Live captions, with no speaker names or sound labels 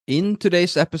In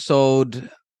today's episode,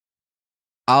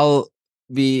 I'll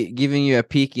be giving you a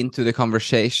peek into the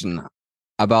conversation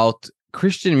about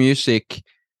Christian music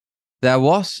that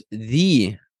was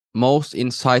the most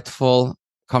insightful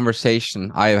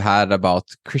conversation I have had about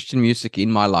Christian music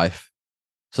in my life.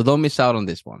 So don't miss out on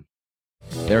this one.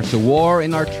 There's a war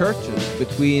in our churches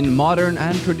between modern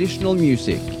and traditional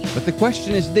music. But the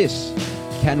question is this: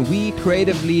 can we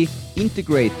creatively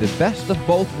integrate the best of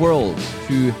both worlds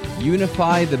to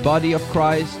unify the body of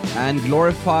Christ and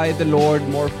glorify the Lord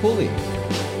more fully?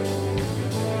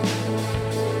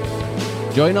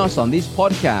 Join us on this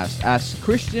podcast as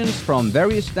Christians from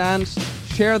various stands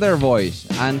share their voice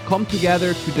and come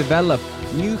together to develop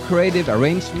new creative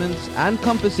arrangements and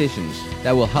compositions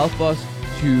that will help us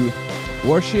to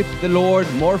worship the Lord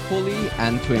more fully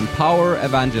and to empower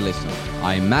evangelism.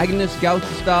 I'm Magnus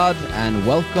Gautestad and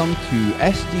welcome to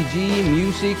SDG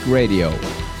Music Radio.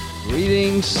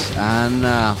 Greetings and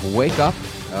wake up.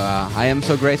 I am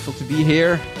so grateful to be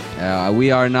here.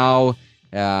 We are now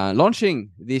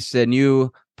launching this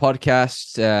new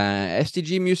podcast,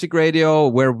 SDG Music Radio,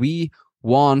 where we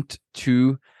want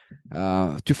to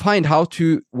find how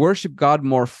to worship God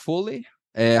more fully,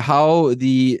 how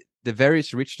the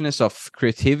various richness of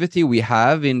creativity we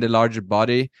have in the larger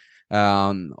body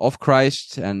of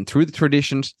Christ and through the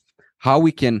traditions, how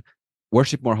we can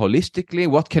worship more holistically,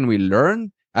 what can we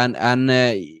learn, and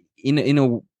in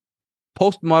a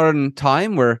postmodern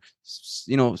time where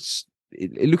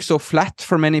it looks so flat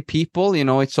for many people,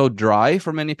 it's so dry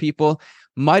for many people.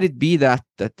 Might it be that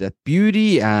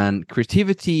beauty and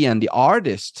creativity and the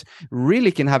artist really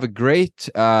can have a great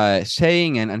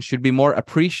saying and should be more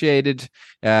appreciated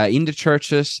in the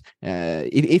churches?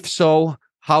 If so,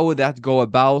 how would that go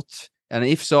about? And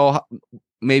if so,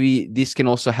 maybe this can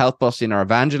also help us in our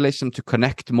evangelism to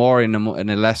connect more in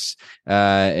a less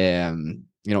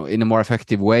in a more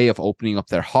effective way of opening up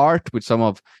their heart with some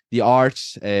of the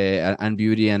arts and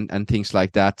beauty and things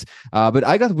like that. But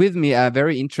I got with me a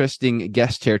very interesting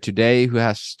guest here today who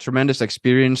has tremendous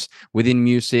experience within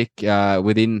music,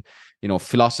 within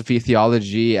philosophy,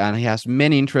 theology, and he has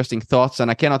many interesting thoughts. And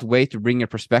I cannot wait to bring your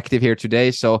perspective here today.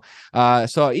 So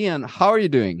Ian, how are you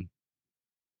doing?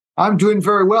 I'm doing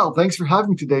very well. Thanks for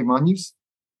having me today, Magnus.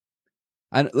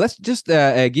 And let's just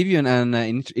give you an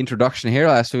introduction here,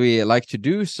 as we like to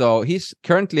do. So he's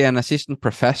currently an assistant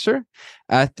professor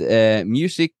at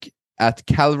music at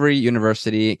Calvary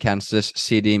University, Kansas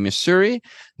City, Missouri.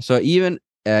 So even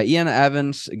Ian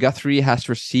Evans Guthrie has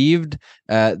received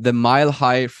the Mile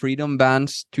High Freedom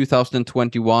Band's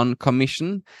 2021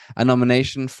 commission, a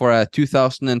nomination for a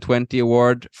 2020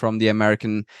 award from the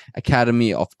American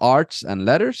Academy of Arts and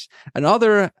Letters, and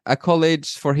other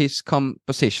accolades for his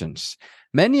compositions.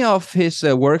 Many of his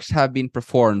works have been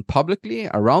performed publicly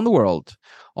around the world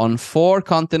on 4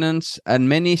 continents and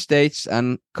many states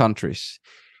and countries.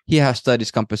 He has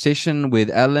studied composition with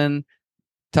Ellen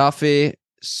Taffy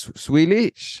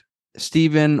Swilich,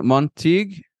 Stephen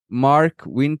Monteague, Mark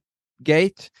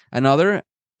Wingate, and other,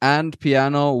 and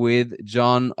piano with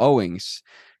John Owings,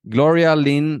 Gloria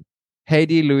Lynn,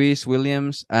 Heidi Louise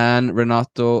Williams, and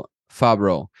Renato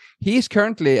Fabro. He is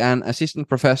currently an assistant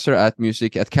professor at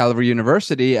music at Calvary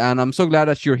University, and I'm so glad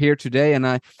that you're here today. And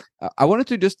I wanted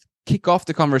to just kick off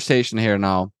the conversation here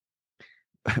now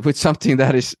with something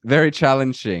that is very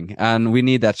challenging, and we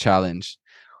need that challenge.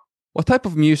 What type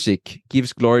of music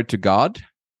gives glory to God,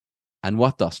 and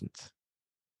what doesn't?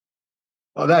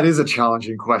 Oh, that is a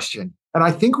challenging question. And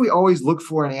I think we always look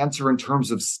for an answer in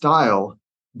terms of style,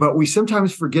 but we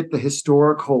sometimes forget the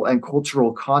historical and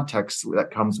cultural context that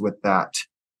comes with that.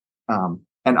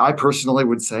 And I personally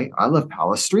would say I love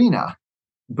Palestrina,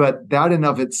 but that in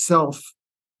of itself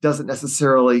doesn't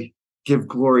necessarily give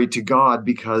glory to God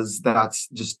because that's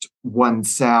just one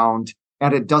sound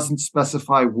and it doesn't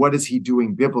specify what is he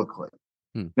doing biblically.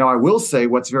 Now, I will say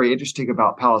what's very interesting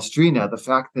about Palestrina, the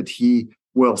fact that he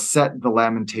will set the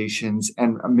Lamentations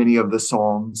and many of the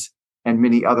Psalms and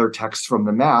many other texts from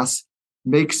the Mass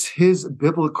makes his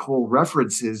biblical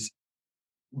references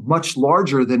much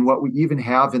larger than what we even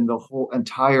have in the whole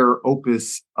entire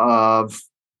opus of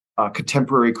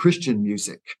contemporary Christian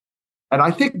music. And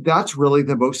I think that's really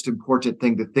the most important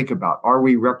thing to think about. Are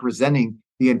we representing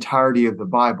the entirety of the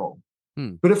Bible?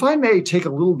 But if I may take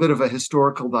a little bit of a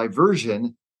historical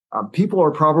diversion, people are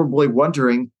probably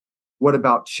wondering, what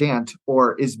about chant,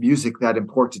 or is music that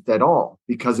important at all?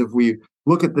 Because if we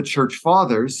look at the church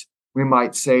fathers, we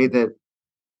might say that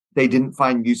they didn't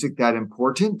find music that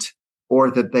important, or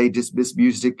that they dismiss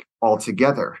music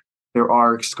altogether. There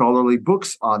are scholarly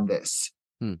books on this.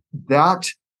 That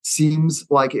seems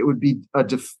like it would be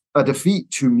a defeat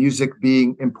to music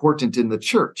being important in the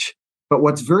church. But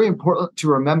what's very important to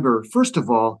remember, first of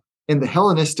all, in the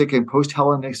Hellenistic and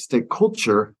post-Hellenistic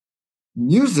culture,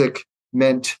 music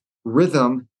meant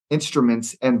rhythm,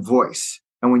 instruments, and voice.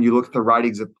 And when you look at the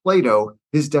writings of Plato,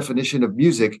 his definition of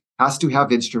music has to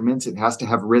have instruments, it has to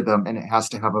have rhythm, and it has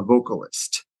to have a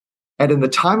vocalist. And in the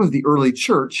time of the early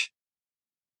church,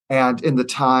 and in the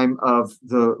time of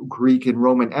the Greek and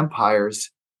Roman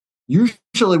empires,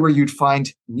 usually where you'd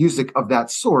find music of that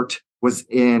sort was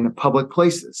in public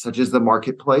places, such as the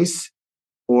marketplace,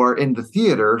 or in the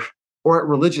theater, or at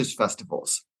religious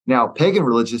festivals. Now, pagan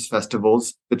religious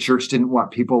festivals, the church didn't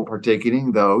want people partaking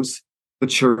in those. The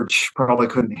church probably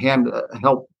couldn't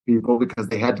help people because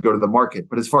they had to go to the market.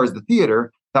 But as far as the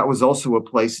theater, that was also a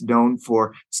place known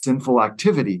for sinful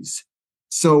activities.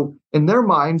 So in their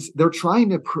minds, they're trying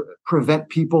to prevent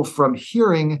people from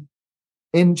hearing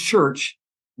in church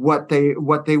what they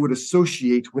would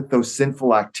associate with those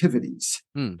sinful activities.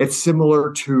 It's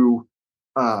similar to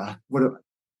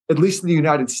at least in the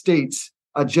United States,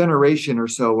 a generation or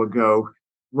so ago,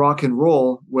 rock and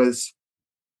roll was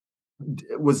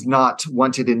not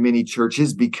wanted in many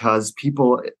churches because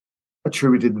people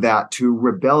attributed that to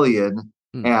rebellion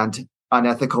and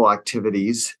unethical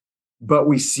activities. But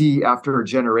we see after a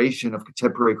generation of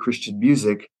contemporary Christian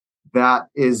music, that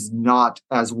is not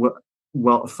as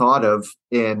well thought of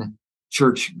in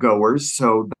churchgoers.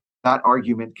 So that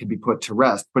argument can be put to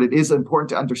rest. But it is important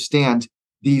to understand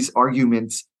these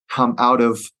arguments come out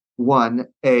of, one,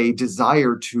 a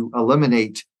desire to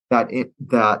eliminate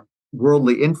that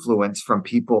worldly influence from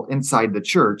people inside the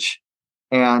church.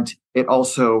 And it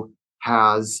also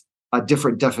has a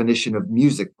different definition of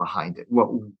music behind it. What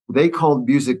they called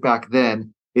music back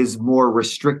then is more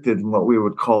restricted than what we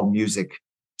would call music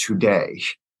today.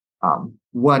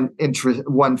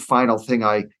 One final thing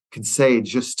I can say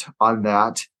just on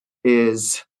that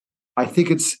is I think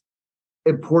it's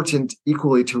important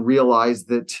equally to realize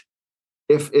that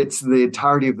if it's the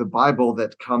entirety of the Bible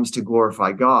that comes to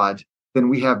glorify God, then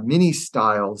we have many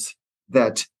styles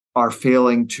that are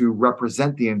failing to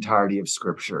represent the entirety of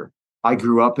Scripture. I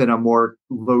grew up in a more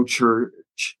low church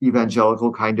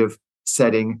evangelical kind of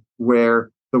setting where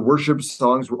the worship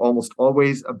songs were almost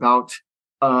always about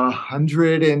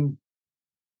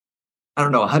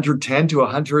 110 to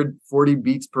 140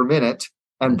 beats per minute.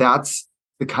 And that's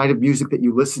the kind of music that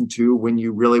you listen to when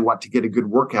you really want to get a good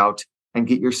workout and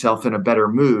get yourself in a better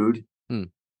mood.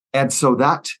 And so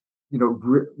that,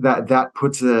 that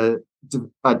puts an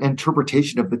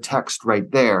interpretation of the text right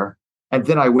there. And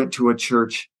then I went to a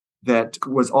church that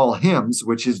was all hymns,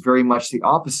 which is very much the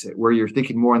opposite, where you're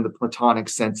thinking more in the Platonic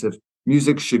sense of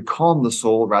music should calm the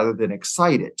soul rather than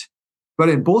excite it. But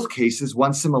in both cases,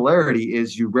 one similarity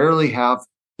is you rarely have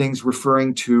things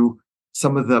referring to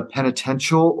some of the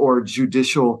penitential or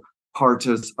judicial parts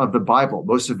of the Bible.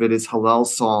 Most of it is Hallel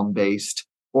psalm based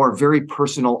or very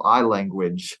personal I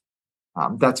language.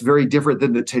 That's very different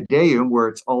than the Te Deum, where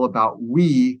it's all about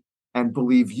we and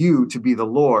believe you to be the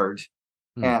Lord.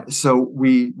 And so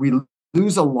we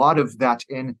lose a lot of that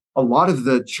in a lot of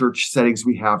the church settings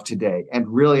we have today. And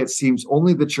really, it seems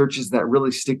only the churches that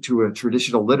really stick to a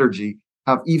traditional liturgy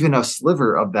have even a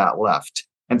sliver of that left.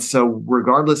 And so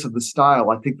regardless of the style,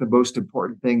 I think the most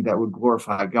important thing that would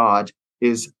glorify God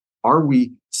is, are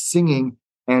we singing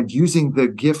and using the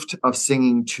gift of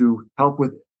singing to help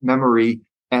with memory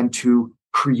and to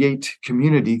create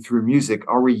community through music?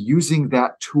 Are we using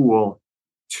that tool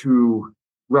to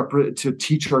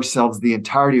teach ourselves the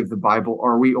entirety of the Bible?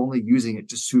 Or are we only using it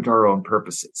to suit our own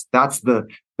purposes? That's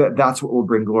what will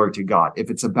bring glory to God.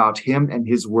 If it's about Him and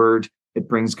His Word, it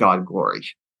brings God glory.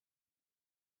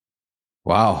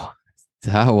 Wow,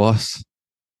 that was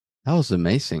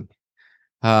amazing.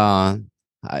 I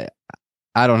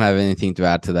don't have anything to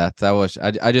add to that.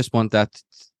 I just want that.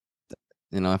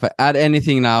 If I add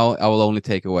anything now, I will only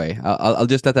take away. I'll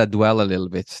just let that dwell a little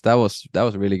bit. That was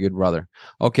really good, brother.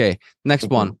 Okay, next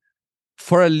one.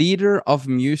 For a leader of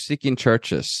music in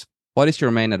churches, what is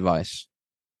your main advice?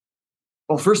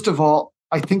 Well, first of all,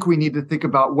 I think we need to think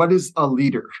about what is a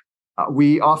leader.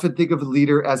 We often think of a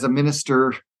leader as a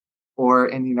minister, or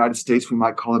in the United States, we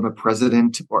might call him a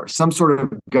president or some sort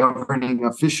of governing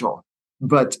official.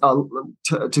 But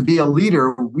to be a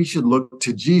leader, we should look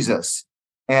to Jesus.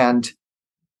 And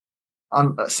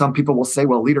some people will say,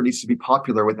 well, a leader needs to be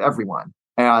popular with everyone.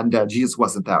 And Jesus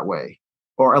wasn't that way.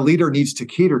 Or a leader needs to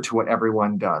cater to what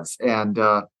everyone does. And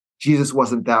Jesus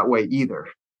wasn't that way either.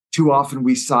 Too often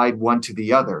we side one to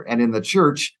the other. And in the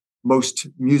church, most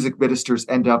music ministers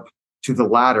end up to the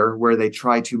latter, where they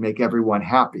try to make everyone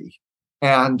happy.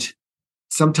 And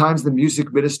sometimes the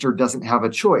music minister doesn't have a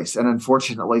choice. And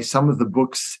unfortunately, some of the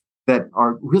books that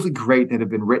are really great that have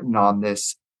been written on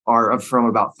this are from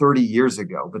about 30 years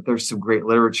ago, but there's some great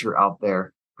literature out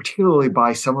there, particularly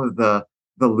by some of the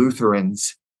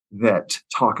Lutherans that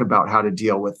talk about how to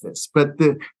deal with this. But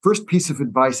the first piece of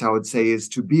advice I would say is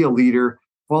to be a leader,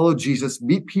 follow Jesus,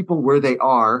 meet people where they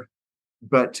are,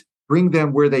 but bring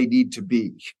them where they need to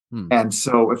be. And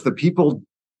so if the people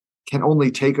can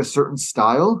only take a certain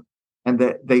style and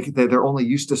that they're only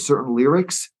used to certain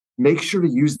lyrics, make sure to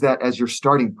use that as your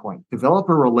starting point. Develop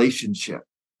a relationship.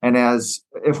 And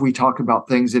if we talk about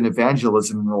things in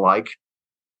evangelism and the like,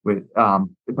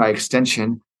 by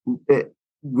extension,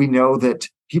 we know that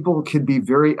people can be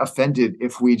very offended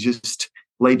if we just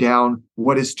lay down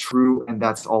what is true and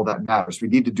that's all that matters. We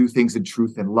need to do things in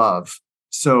truth and love.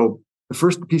 So the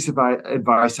first piece of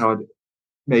advice I would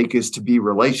make is to be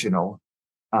relational,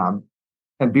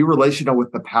 and be relational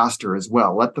with the pastor as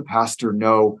well. Let the pastor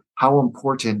know how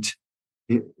important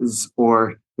it is,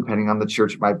 or depending on the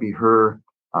church, it might be her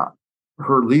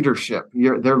leadership,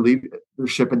 their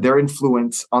leadership and their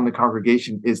influence on the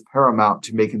congregation is paramount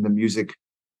to making the music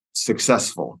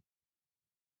successful.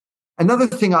 Another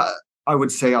thing I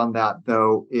would say on that,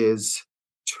 though, is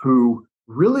to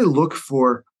really look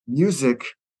for music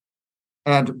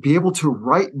and be able to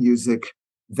write music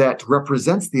that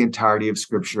represents the entirety of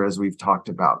Scripture, as we've talked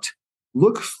about.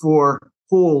 Look for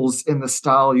holes in the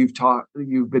style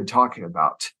you've been talking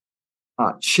about.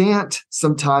 Chant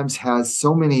sometimes has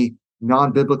so many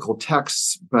non-biblical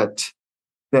texts, but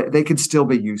they can still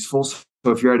be useful. So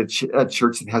if you're at a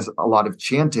church that has a lot of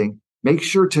chanting, make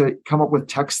sure to come up with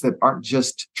texts that aren't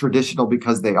just traditional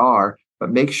because they are,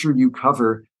 but make sure you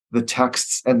cover the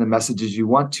texts and the messages you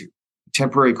want to.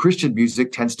 Contemporary Christian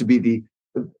music tends to be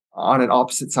on an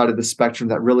opposite side of the spectrum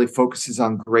that really focuses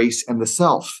on grace and the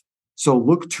self. So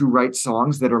look to write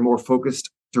songs that are more focused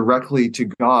directly to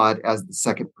God as the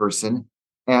second person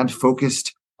and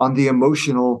focused on the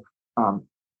emotional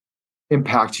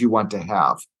impact you want to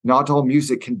have. Not all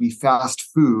music can be fast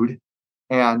food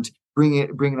and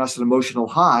bringing us an emotional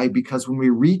high, because when we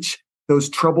reach those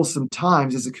troublesome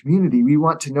times as a community, we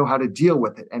want to know how to deal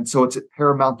with it. And so it's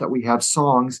paramount that we have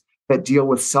songs that deal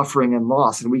with suffering and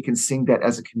loss, and we can sing that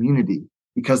as a community,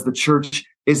 because the church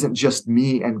isn't just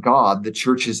me and God. The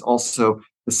church is also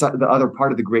the other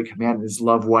part of the Great Commandment is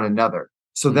love one another.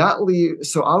 So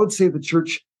so I would say the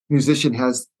church musician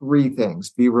has three things: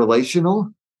 be relational,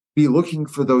 be looking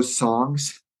for those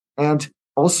songs, and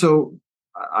also,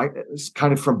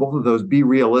 kind of from both of those, be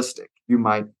realistic. You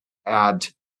might add,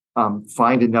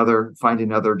 find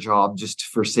another job just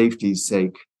for safety's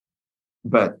sake,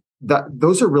 but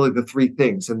those are really the three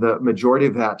things, and the majority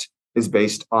of that is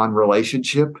based on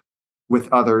relationship with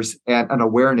others and an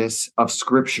awareness of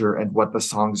Scripture and what the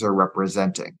songs are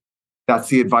representing. That's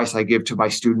the advice I give to my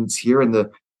students here in the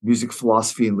music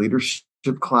philosophy and leadership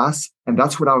class, and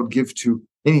that's what I would give to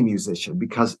any musician,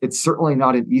 because it's certainly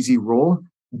not an easy role,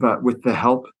 but with the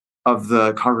help of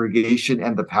the congregation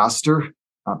and the pastor,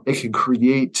 it can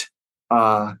create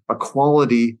a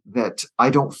quality that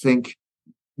I don't think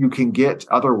you can get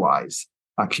otherwise.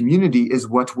 Community is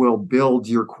what will build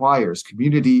your choirs.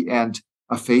 Community and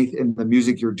a faith in the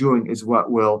music you're doing is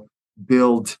what will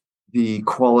build the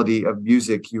quality of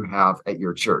music you have at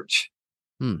your church.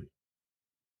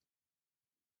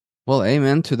 Well,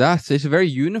 amen to that. It's a very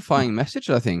unifying message,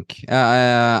 I think.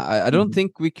 I don't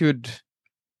think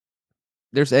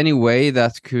there's any way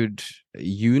that could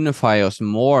unify us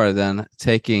more than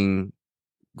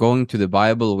going to the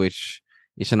Bible, which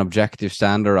is an objective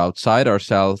standard outside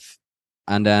ourselves,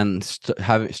 and then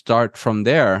start from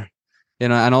there.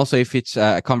 And also if it's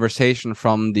a conversation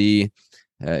from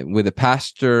with the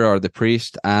pastor or the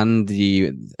priest and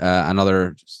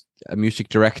another music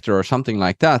director or something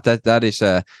like that is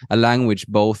a language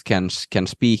both can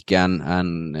speak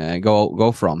and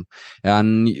go from.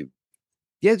 And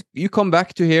yeah, you come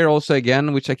back to here also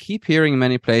again, which I keep hearing in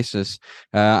many places,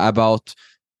 about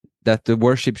that the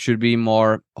worship should be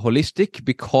more holistic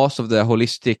because of the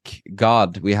holistic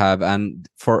God we have, and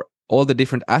for all the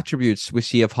different attributes we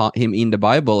see of him in the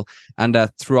Bible, and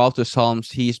that throughout the Psalms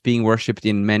he's being worshipped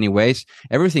in many ways.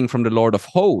 Everything from the Lord of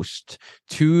Hosts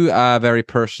to a very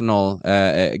personal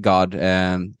God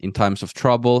in times of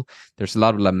trouble. There's a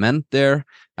lot of lament there,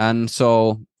 and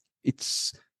so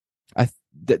there's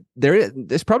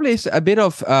probably a bit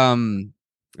of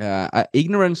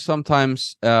ignorance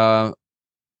sometimes,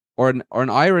 or an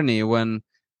irony when,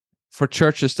 for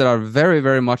churches that are very,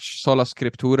 very much sola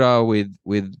scriptura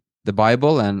with the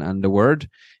Bible and the Word,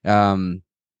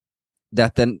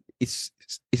 that then it's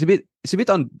it's a bit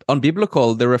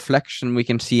unbiblical, the reflection we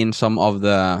can see in some of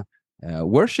the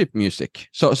worship music.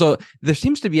 So there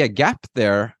seems to be a gap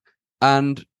there,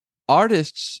 and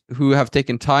artists who have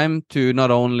taken time to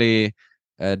not only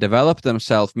develop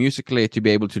themselves musically to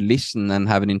be able to listen and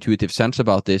have an intuitive sense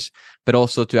about this, but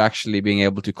also to actually being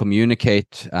able to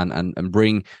communicate and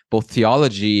bring both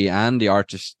theology and the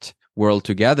artist world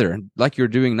together, like you're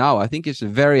doing now. I think it's a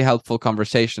very helpful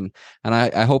conversation, and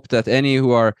I hope that any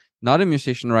who are not a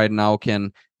musician right now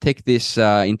can take this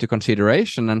into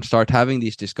consideration and start having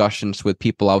these discussions with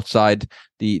people outside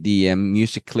the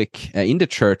music clique in the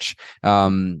church.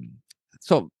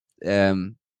 Just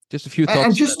a few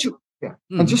thoughts.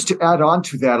 And just to add on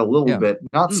to that a little bit,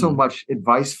 not so much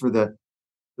advice for the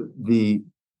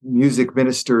music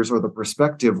ministers or the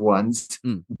prospective ones,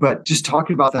 but just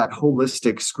talking about that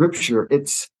holistic scripture.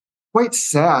 It's quite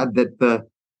sad that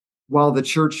while the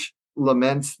church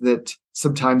laments that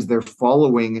sometimes they're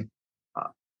following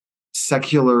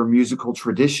secular musical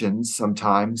traditions,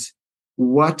 sometimes,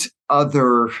 what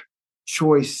other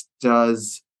choice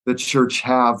does the church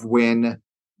have when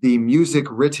the music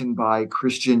written by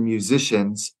Christian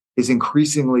musicians is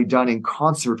increasingly done in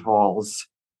concert halls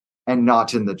and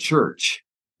not in the church?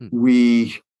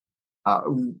 We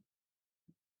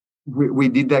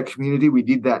need that community, we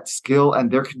need that skill,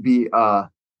 and there could be a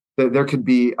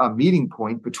meeting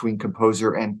point between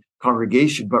composer and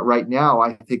congregation. But right now,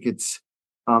 I think it's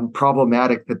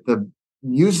problematic that the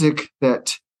music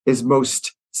that is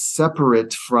most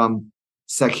separate from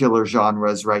secular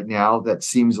genres right now, that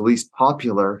seems least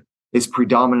popular, is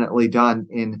predominantly done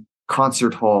in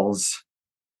concert halls.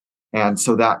 And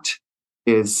so that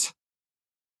is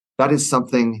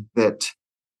something that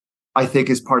I think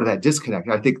is part of that disconnect.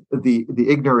 I think the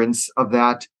ignorance of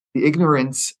that, the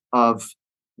ignorance of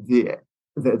the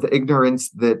ignorance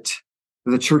that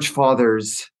the church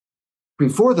fathers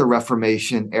before the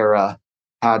Reformation era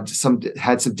had some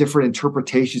different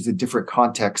interpretations in different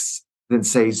contexts than,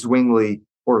 say, Zwingli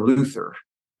or Luther.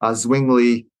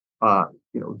 Zwingli,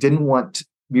 didn't want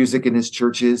music in his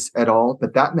churches at all,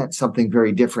 but that meant something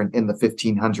very different in the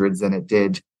 1500s than it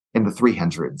did in the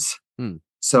 300s.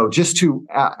 So just to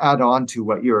add on to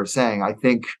what you're saying, I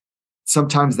think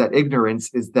sometimes that ignorance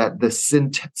is that the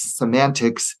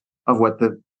semantics of what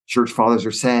the church fathers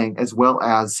are saying, as well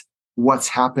as what's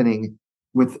happening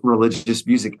with religious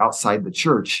music outside the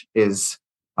church, is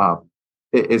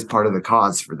part of the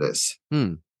cause for this.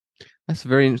 That's a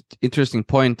very interesting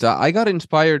point. I got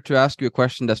inspired to ask you a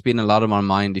question that's been a lot on my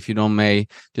mind, if you don't may,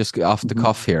 just off the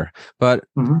cuff here. But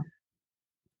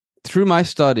through my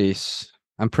studies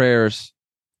and prayers,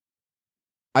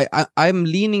 I'm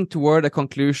leaning toward a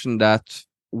conclusion that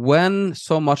when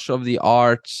so much of the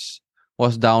arts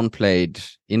was downplayed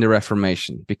in the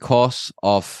Reformation because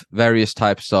of various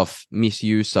types of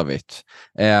misuse of it,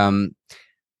 and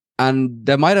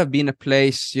there might have been a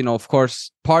place, of course,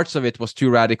 parts of it was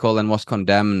too radical and was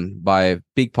condemned by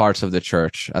big parts of the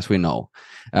church, as we know.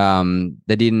 Luther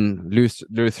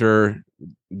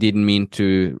didn't mean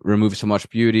to remove so much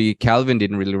beauty. Calvin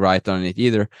didn't really write on it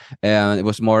either. It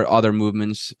was more other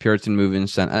movements, Puritan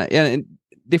movements, and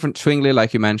different. Zwingli,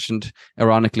 like you mentioned,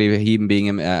 ironically, him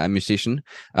being a musician.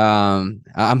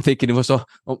 I'm thinking it was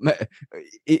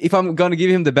if I'm going to give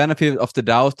him the benefit of the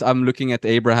doubt, I'm looking at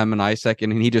Abraham and Isaac,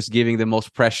 and he just giving the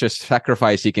most precious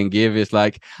sacrifice he can give is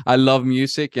like, I love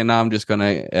music, and now I'm just going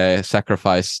to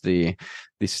sacrifice the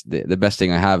best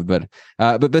thing I have. But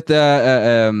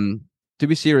to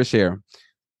be serious here,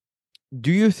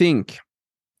 do you think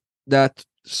that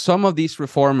some of these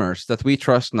reformers that we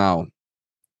trust now,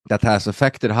 that has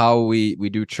affected how we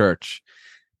do church,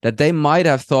 that they might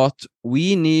have thought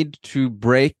we need to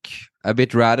break a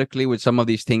bit radically with some of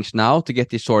these things now to get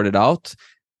this sorted out?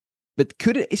 But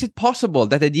is it possible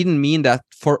that they didn't mean that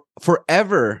for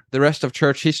forever, the rest of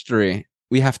church history,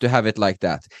 we have to have it like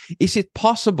that? Is it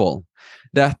possible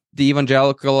that the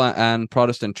evangelical and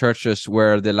Protestant churches,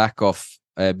 where the lack of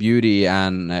beauty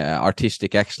and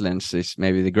artistic excellence is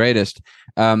maybe the greatest,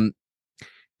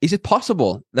 is it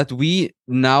possible that we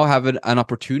now have an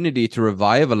opportunity to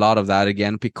revive a lot of that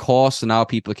again, because now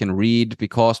people can read,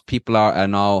 because people are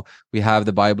now, we have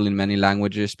the Bible in many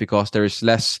languages, because there is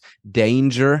less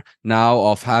danger now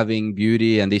of having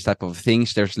beauty and these type of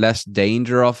things. There's less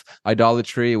danger of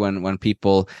idolatry when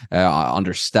people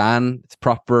understand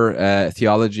proper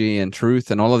theology and truth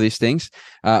and all of these things.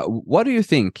 What do you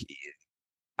think?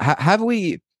 Have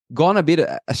we gone a bit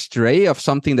astray of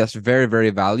something that's very,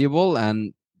 very valuable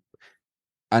and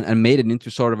made it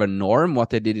into sort of a norm, what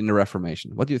they did in the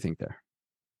Reformation? What do you think there?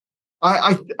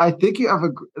 I think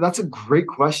that's a great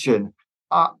question.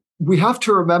 We have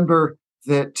to remember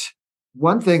that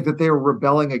one thing that they were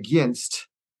rebelling against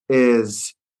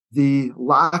is the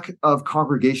lack of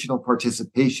congregational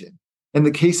participation. In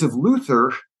the case of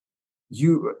Luther,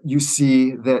 you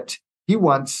see that he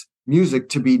wants music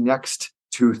to be next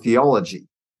to theology,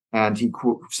 and he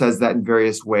says that in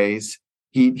various ways.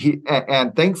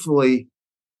 And thankfully,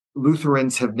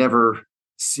 Lutherans have never,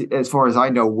 as far as I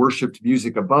know, worshipped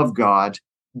music above God.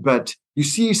 But you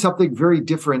see something very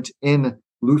different in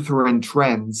Lutheran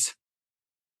trends.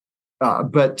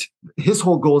 But his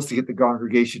whole goal is to get the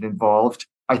congregation involved.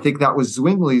 I think that was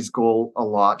Zwingli's goal a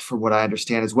lot, from what I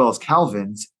understand, as well as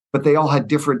Calvin's. But they all had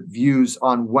different views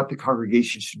on what the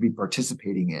congregation should be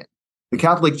participating in. The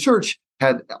Catholic Church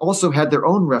had also had their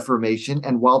own Reformation,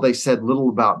 and while they said little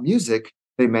about music,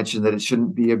 they mentioned that it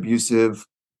shouldn't be abusive,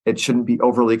 it shouldn't be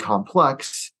overly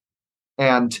complex.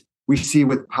 And we see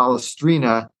with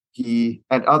Palestrina, he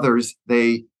and others,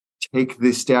 they take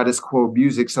the status quo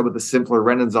music, some of the simpler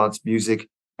Renaissance music,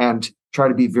 and try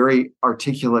to be very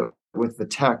articulate with the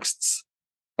texts.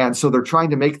 And so they're trying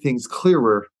to make things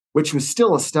clearer, which was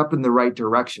still a step in the right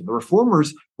direction. The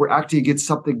Reformers were acting against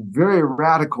something very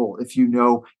radical, if you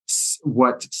know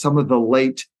what some of the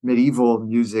late medieval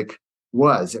music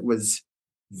was. It was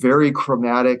very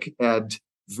chromatic and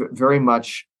very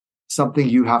much something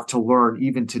you have to learn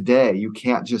even today. You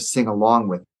can't just sing along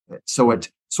with it. So it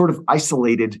sort of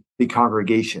isolated the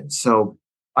congregation. So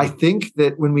I think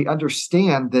that when we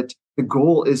understand that the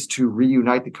goal is to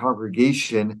reunite the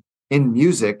congregation in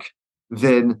music,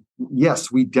 then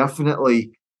yes, we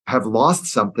definitely have lost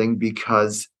something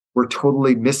because we're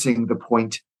totally missing the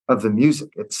point of the music.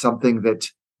 It's something that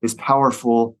is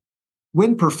powerful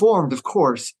when performed, of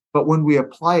course, but when we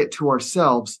apply it to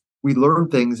ourselves, we learn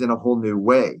things in a whole new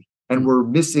way. And we're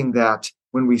missing that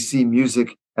when we see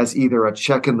music as either a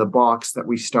check in the box that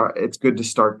it's good to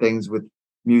start things with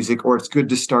music, or it's good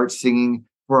to start singing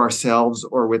for ourselves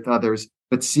or with others,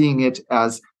 but seeing it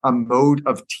as a mode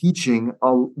of teaching.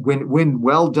 When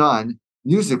well done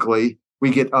musically, we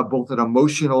get both an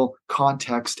emotional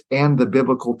context and the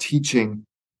biblical teaching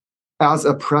as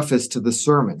a preface to the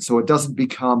sermon. So it doesn't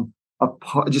become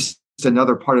just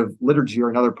another part of liturgy or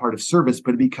another part of service,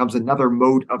 but it becomes another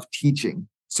mode of teaching.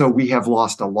 So we have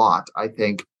lost a lot, I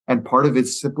think. And part of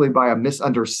it's simply by a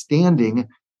misunderstanding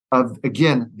of,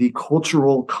 again, the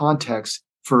cultural context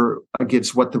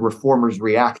against what the Reformers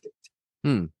reacted.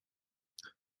 Well,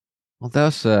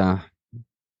 that's a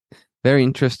very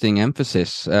interesting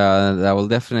emphasis that will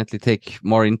definitely take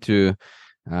more into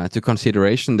to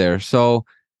consideration there. So,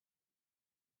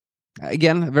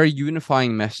 again, a very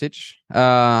unifying message.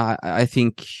 I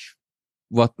think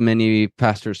what many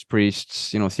pastors,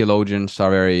 priests, theologians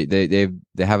are they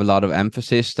have a lot of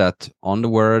emphasis that on the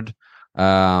word,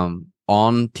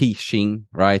 on teaching,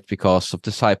 right? Because of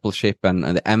discipleship and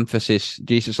the emphasis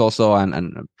Jesus also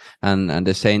and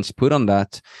the saints put on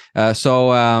that.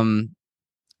 So I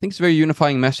think it's a very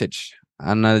unifying message.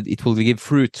 And it will give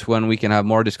fruit when we can have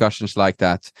more discussions like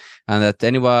that. And that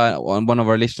one of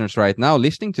our listeners right now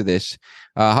listening to this,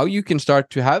 how you can start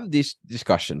to have these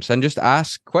discussions and just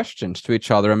ask questions to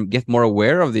each other and get more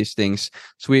aware of these things.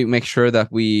 So we make sure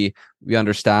that we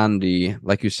understand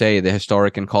like you say, the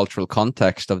historic and cultural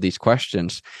context of these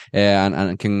questions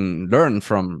and can learn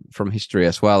from history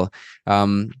as well. I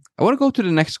want to go to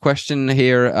the next question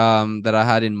here that I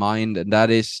had in mind, and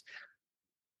that is,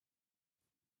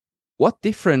 what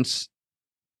difference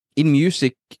in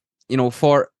music,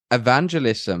 for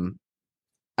evangelism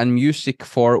and music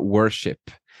for worship?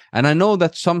 And I know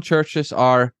that some churches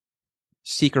are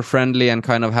seeker-friendly and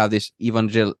kind of have this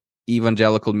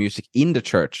evangelical music in the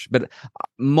church, but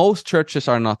most churches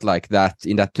are not like that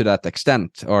to that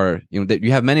extent. Or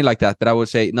you have many like that, but I would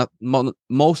say not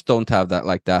most don't have that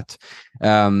like that.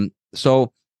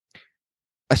 So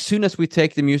as soon as we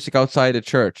take the music outside the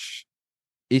church,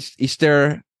 is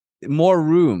there more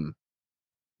room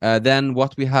than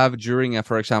what we have during,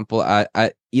 for example,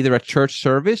 either a church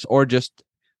service or just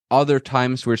other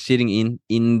times we're sitting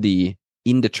in the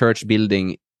church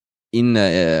building in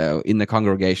the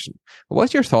congregation?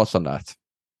 What's your thoughts on that?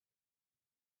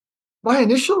 My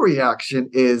initial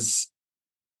reaction is,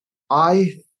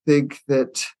 I think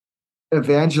that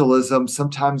evangelism,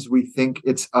 sometimes we think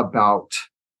it's about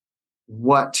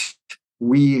what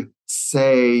we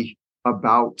say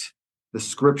about the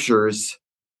scriptures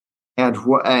and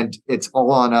it's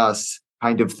all on us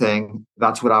kind of thing.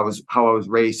 That's how I was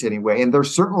raised anyway. And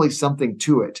there's certainly something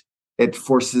to it. It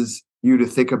forces you to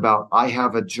think about, I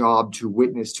have a job to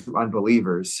witness to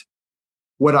unbelievers.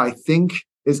 What I think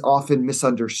is often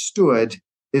misunderstood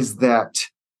is that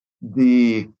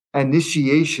the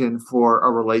initiation for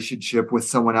a relationship with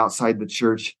someone outside the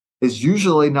church is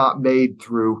usually not made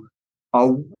through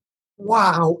a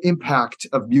wow impact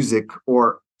of music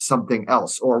or something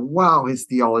else, or wow, his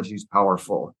theology is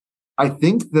powerful. I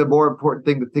think the more important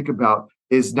thing to think about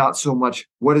is not so much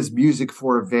what is music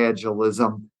for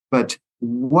evangelism, but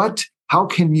how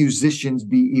can musicians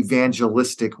be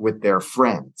evangelistic with their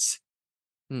friends?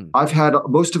 I've had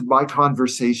most of my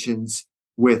conversations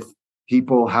with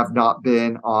people have not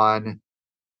been on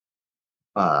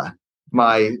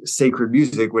my sacred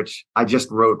music, which I just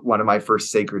wrote one of my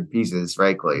first sacred pieces,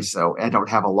 frankly. So I don't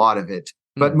have a lot of it.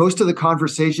 But most of the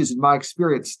conversations in my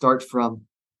experience start from,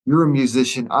 you're a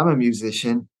musician, I'm a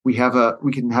musician. We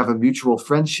can have a mutual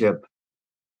friendship.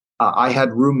 I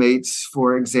had roommates,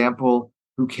 for example,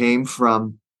 who came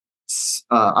from,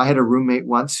 I had a roommate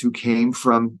once who came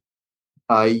from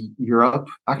Europe.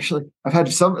 Actually, I've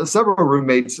had several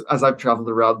roommates as I've traveled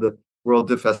around the world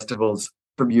to festivals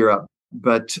from Europe.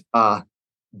 But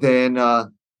then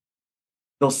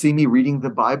they'll see me reading the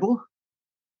Bible,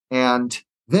 and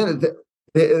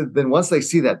then once they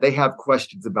see that, they have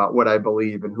questions about what I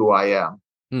believe and who I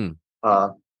am.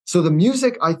 So the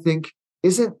music, I think,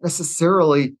 isn't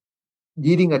necessarily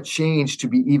needing a change to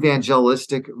be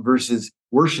evangelistic versus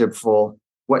worshipful.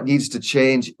 What needs to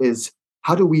change is,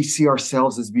 how do we see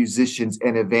ourselves as musicians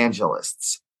and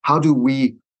evangelists? How do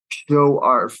we show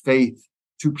our faith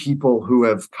to people who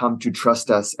have come to trust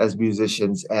us as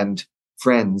musicians and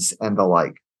friends and the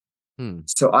like?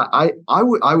 So I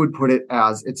would put it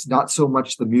as, it's not so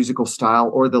much the musical style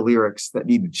or the lyrics that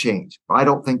need to change. I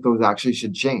don't think those actually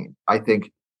should change. I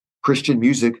think Christian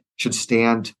music should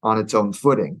stand on its own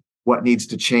footing. What needs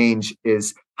to change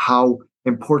is how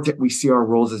important we see our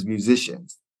roles as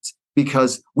musicians,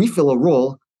 because we fill a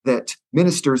role that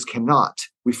ministers cannot.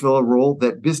 We fill a role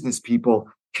that business people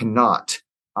cannot.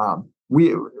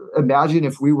 We imagine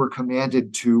if we were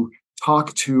commanded to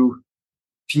talk to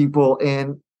people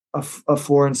in a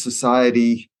foreign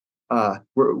society,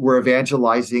 we're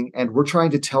evangelizing, and we're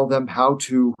trying to tell them how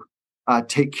to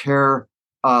take care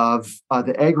of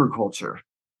the agriculture.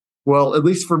 Well, at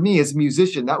least for me as a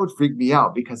musician, that would freak me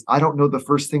out, because I don't know the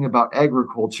first thing about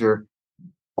agriculture.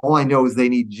 All I know is they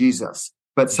need Jesus.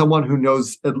 But someone who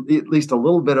knows at least a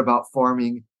little bit about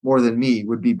farming more than me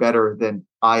would be better than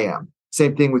I am.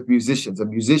 Same thing with musicians. A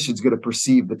musician's going to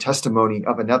perceive the testimony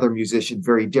of another musician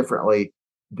very differently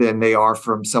than they are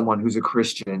from someone who's a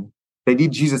Christian. They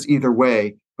need Jesus either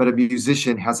way, but a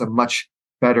musician has a much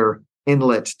better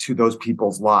inlet to those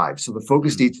people's lives. So the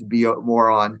focus needs to be more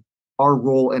on our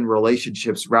role in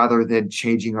relationships rather than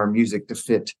changing our music to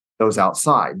fit those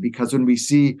outside. Because when we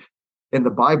see in the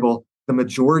Bible, the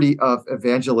majority of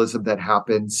evangelism that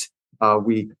happens,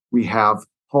 we have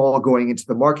Paul going into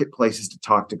the marketplaces to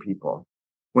talk to people.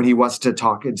 When he wants to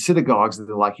talk in synagogues and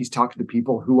the like, he's talking to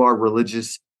people who are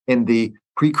religious in the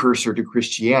precursor to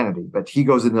Christianity, but he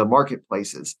goes into the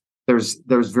marketplaces. There's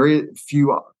very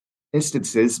few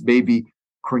instances, maybe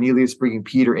Cornelius bringing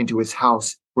Peter into his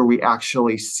house, where we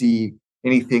actually see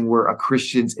anything where a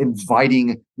Christian's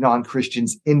inviting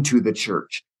non-Christians into the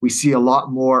church. We see a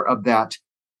lot more of that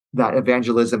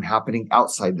evangelism happening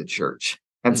outside the church.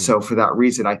 And so for that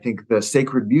reason, I think the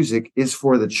sacred music is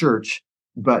for the church,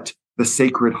 but the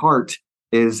sacred heart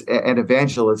and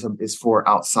evangelism is for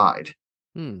outside.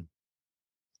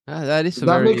 That is Does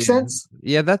that make sense?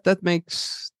 Yeah, that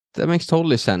makes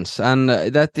totally sense, and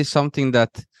that is something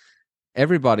that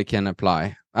everybody can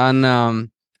apply. And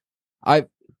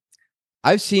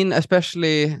I've seen,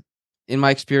 especially in my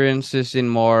experiences in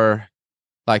more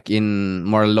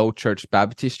low church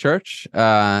Baptist church.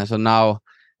 So now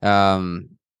I'm,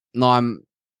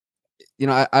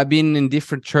 I've been in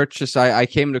different churches. I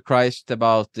came to Christ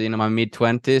about my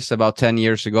mid-20s, about 10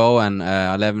 years ago, and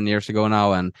 11 years ago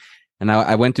now, and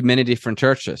I went to many different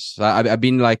churches. I've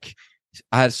been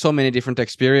I had so many different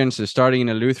experiences, starting in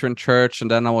a Lutheran church,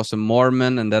 and then I was a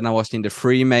Mormon, and then I was in the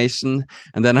Freemason,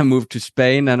 and then I moved to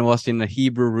Spain and was in the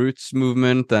Hebrew Roots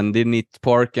movement and didn't eat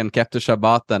pork and kept the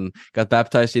Shabbat and got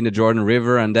baptized in the Jordan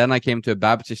River. And then I came to a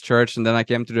Baptist church, and then I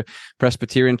came to the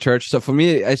Presbyterian church. So for me,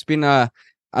 it's been a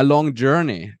long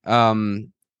journey,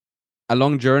 to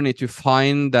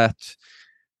find that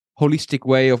holistic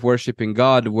way of worshiping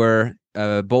God, where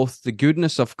both the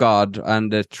goodness of God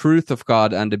and the truth of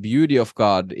God and the beauty of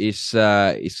God is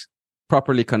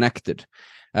properly connected.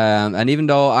 And even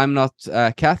though I'm not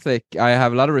Catholic, I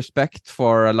have a lot of respect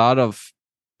for a lot of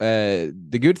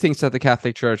the good things that the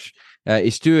Catholic Church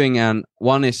is doing. And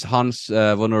one is Hans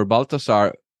von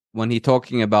Balthasar, when he's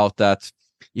talking about that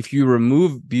if you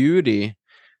remove beauty,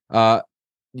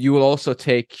 you will also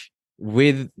take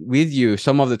with you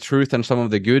some of the truth and some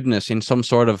of the goodness in some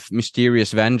sort of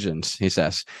mysterious vengeance, he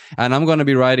says. And I'm going to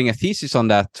be writing a thesis on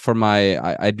that for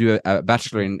I do a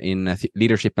bachelor in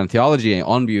leadership and theology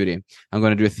on beauty. I'm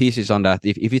going to do a thesis on that.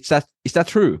 If it's that, is that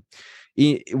true?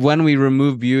 When we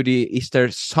remove beauty, is there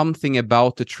something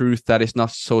about the truth that is not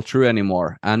so true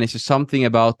anymore? And is there something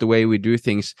about the way we do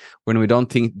things when we don't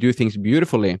do things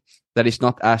beautifully that is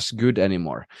not as good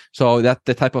anymore? So that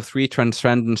the type of three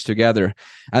transcendence together.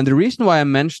 And the reason why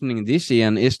I'm mentioning this,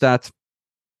 Ian, is that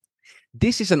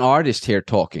this is an artist here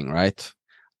talking, right?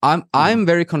 I'm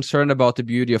very concerned about the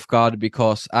beauty of God,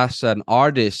 because as an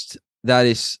artist, that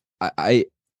is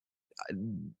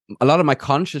a lot of my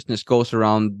consciousness goes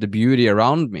around the beauty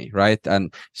around me, right?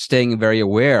 And staying very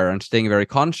aware and staying very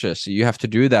conscious. You have to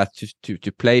do that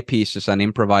to play pieces and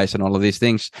improvise and all of these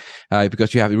things,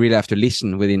 because you really have to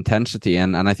listen with intensity.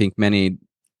 And I think many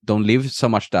don't live so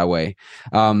much that way.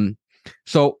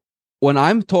 So when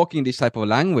I'm talking this type of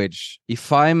language,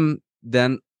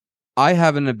 I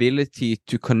have an ability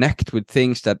to connect with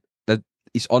things that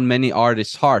is on many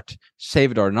artists' heart,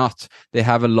 saved or not. They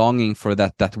have a longing for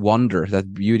that wonder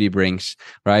that beauty brings,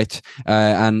 right?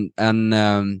 And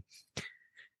I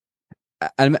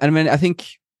mean, I think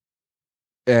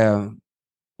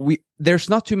there's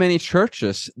not too many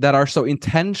churches that are so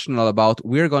intentional about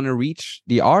we're going to reach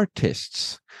the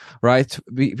artists, right?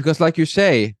 Because, like you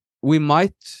say, we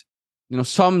might.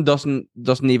 Some doesn't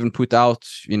even put out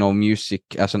music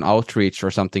as an outreach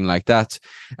or something like that.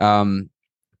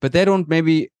 But they don't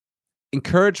maybe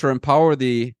encourage or empower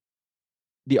the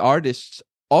artists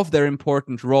of their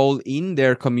important role in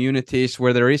their communities,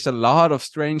 where there is a lot of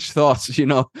strange thoughts.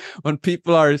 When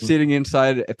people are sitting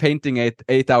inside painting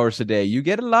 8 hours a day, you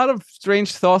get a lot of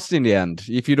strange thoughts in the end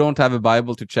if you don't have a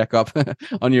Bible to check up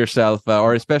on yourself,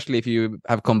 or especially if you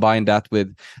have combined that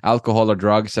with alcohol or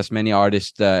drugs, as many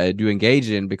artists do engage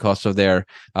in because of their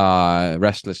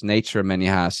restless nature many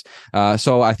has.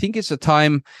 So I think it's a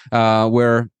time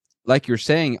where, like you're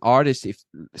saying, artists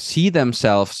see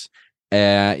themselves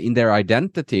in their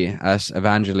identity as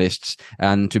evangelists,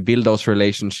 and to build those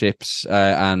relationships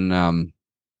and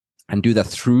do that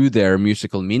through their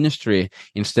musical ministry,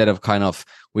 instead of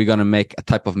we're going to make a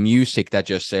type of music that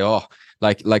just say,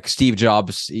 like Steve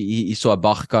Jobs, he saw a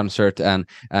Bach concert and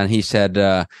he said,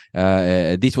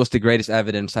 this was the greatest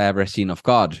evidence I ever seen of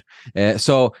God.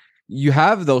 So you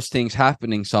have those things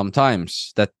happening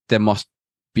sometimes, that there must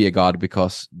be a God,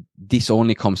 because this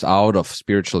only comes out of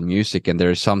spiritual music, and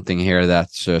there is something here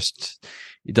that's just,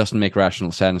 it doesn't make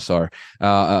rational sense. Or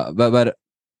but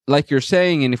like you're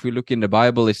saying, and if we look in the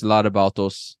Bible, it's a lot about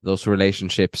those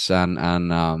relationships, and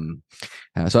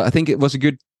so I think it was a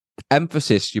good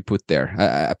emphasis you put there,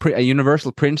 a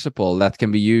universal principle that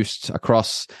can be used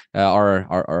across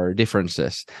our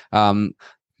differences.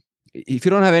 If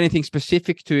you don't have anything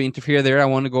specific to interfere there, I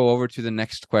want to go over to the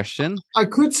next question. I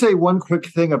could say one quick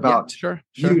thing about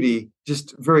beauty,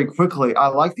 just very quickly. I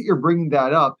like that you're bringing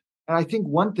that up. And I think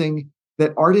one thing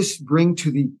that artists bring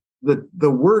to the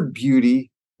word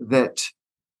beauty, that,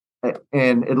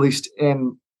 and at least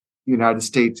in the United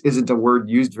States, isn't a word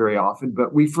used very often,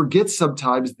 but we forget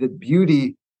sometimes that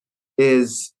beauty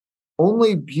is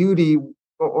only beauty,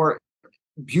 or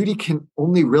beauty can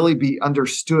only really be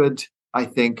understood, I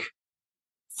think,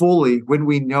 fully when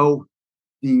we know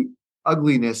the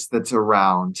ugliness that's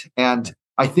around. And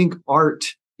I think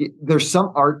there's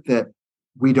some art that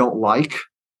we don't like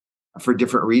for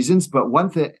different reasons, but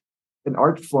an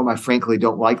art form I frankly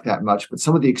don't like that much, but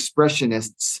some of the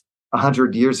expressionists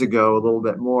 100 years ago, a little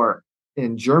bit more,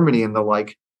 in Germany and the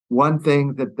like, one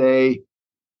thing that they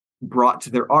brought to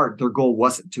their art, their goal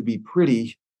wasn't to be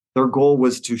pretty. Their goal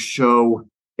was to show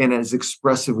in as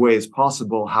expressive way as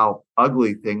possible how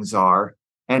ugly things are.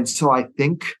 And so I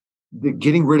think that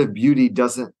getting rid of beauty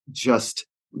doesn't just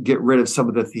get rid of some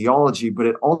of the theology, but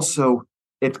it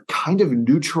kind of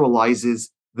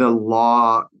neutralizes the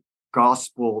law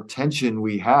gospel tension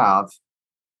we have.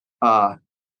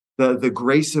 The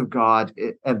grace of God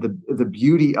and the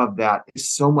beauty of that is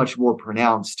so much more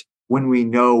pronounced when we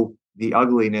know the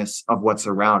ugliness of what's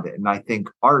around it. And I think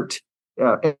art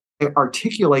it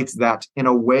articulates that in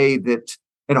a way that,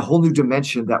 in a whole new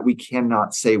dimension that we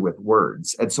cannot say with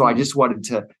words. And so I just wanted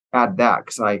to add that,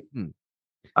 because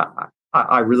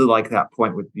I really like that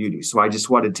point with beauty. So I just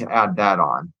wanted to add that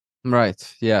on.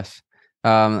 Right. Yes.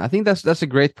 I think that's a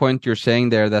great point you're saying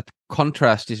there, that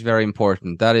contrast is very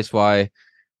important. That is why,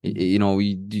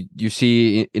 you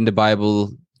see in the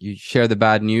Bible, you share the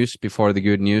bad news before the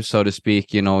good news, so to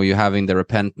speak. You having the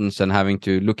repentance and having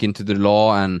to look into the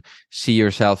law and see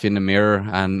yourself in the mirror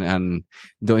and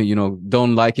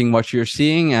don't liking what you're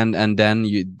seeing, and then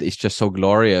it's just so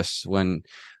glorious when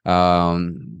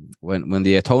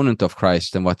the atonement of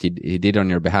Christ and what he did on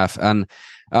your behalf. And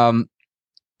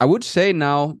I would say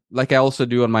now, like I also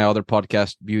do on my other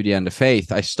podcast, Beauty and the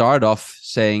Faith, I start off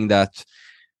saying that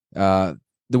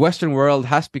the Western world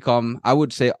has become, I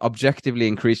would say, objectively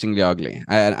increasingly ugly.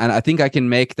 And I think I can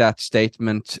make that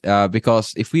statement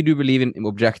because if we do believe in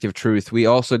objective truth, we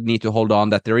also need to hold on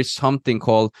that there is something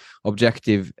called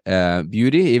objective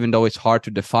beauty, even though it's hard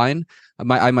to define.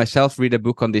 I myself read a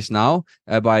book on this now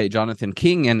by Jonathan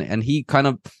King, and he kind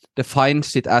of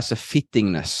defines it as a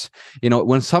fittingness.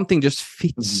 When something just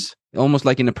fits almost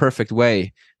like in a perfect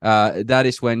way, that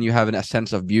is when you have a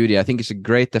sense of beauty. I think it's a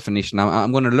great definition.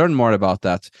 I'm going to learn more about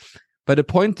that. But the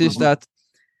point is that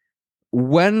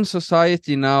when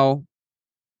society now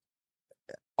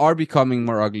are becoming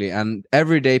more ugly and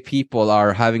everyday people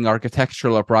are having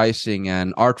architectural uprising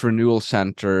and art renewal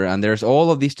center, and there's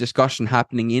all of this discussion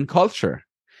happening in culture,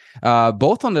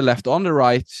 both on the left, on the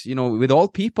right, with all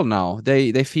people now,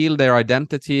 they feel their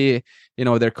identity,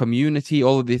 their community,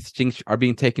 all of these things are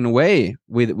being taken away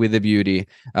with the beauty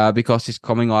because it's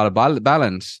coming out of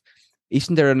balance.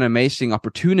 Isn't there an amazing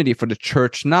opportunity for the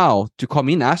church now to come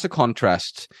in as a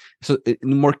contrast, so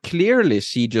more clearly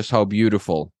see just how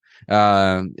beautiful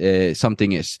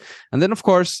something is? And then, of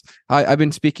course, I've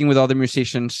been speaking with other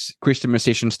musicians, Christian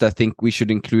musicians, that think we should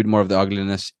include more of the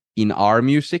ugliness in our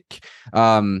music.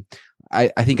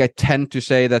 I think I tend to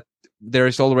say that there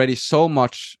is already so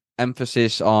much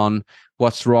emphasis on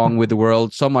what's wrong with the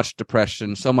world, so much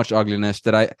depression, so much ugliness,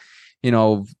 that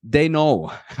they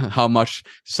know how much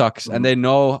sucks, and they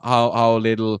know how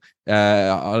little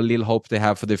hope they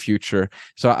have for the future.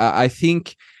 So I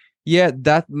think,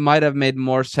 that might have made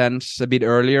more sense a bit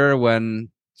earlier, when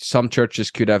some churches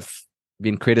could have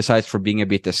been criticized for being a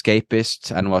bit escapist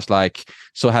and was like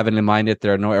so heavenly minded,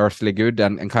 there are no earthly good,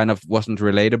 and kind of wasn't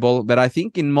relatable. But I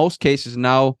think in most cases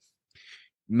now,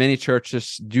 many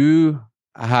churches do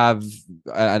have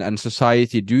and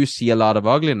society do see a lot of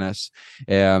ugliness,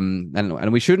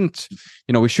 and we shouldn't,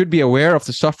 we should be aware of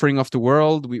the suffering of the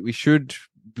world. We should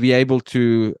be able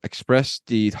to express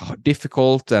the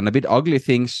difficult and a bit ugly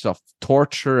things of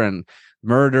torture and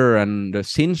murder and the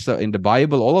sins in the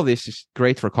Bible. All of this is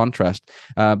great for contrast,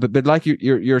 but like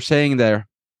you're saying there,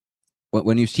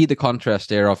 when you see the contrast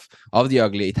there of the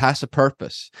ugly, it has a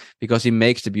purpose, because it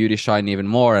makes the beauty shine even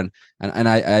more. And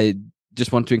I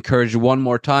just want to encourage one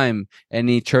more time,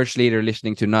 any church leader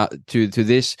listening to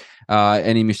this,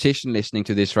 any musician listening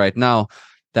to this right now,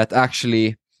 that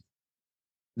actually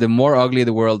the more ugly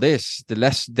the world is, the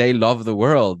less they love the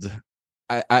world.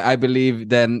 I believe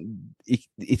then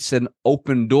it's an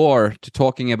open door to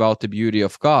talking about the beauty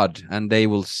of God, and they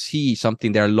will see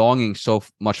something they're longing so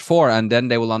much for, and then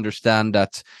they will understand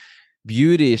that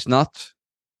beauty is not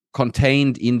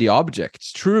contained in the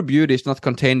objects. True beauty is not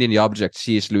contained in the objects,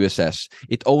 C.S. Lewis says.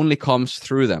 It only comes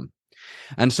through them.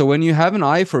 And so when you have an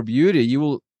eye for beauty,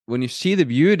 when you see the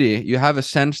beauty, you have a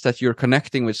sense that you're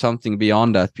connecting with something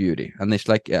beyond that beauty, and it's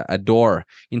like a door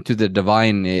into the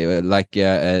divine, like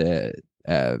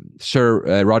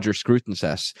Sir Roger Scruton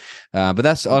says. But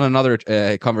that's on another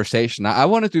conversation. I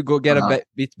wanted to go get a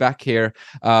bit back here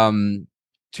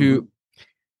to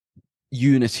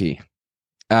unity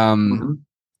and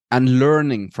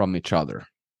learning from each other.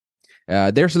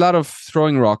 There's a lot of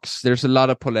throwing rocks. There's a lot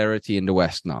of polarity in the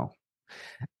West now.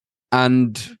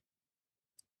 And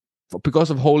because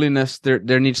of holiness,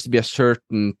 there needs to be a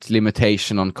certain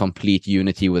limitation on complete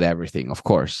unity with everything, of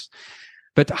course.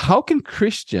 But how can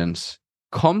Christians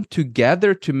come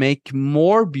together to make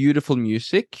more beautiful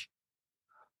music,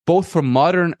 both for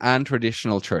modern and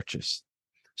traditional churches?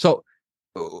 So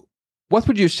what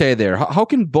would you say there? How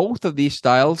can both of these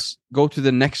styles go to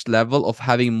the next level of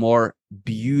having more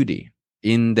beauty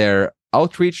in their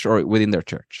outreach or within their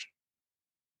church?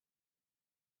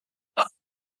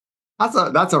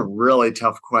 That's a really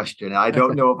tough question. I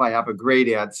don't know if I have a great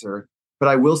answer, but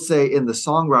I will say in the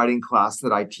songwriting class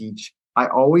that I teach, I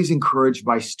always encourage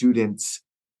my students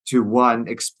to, one,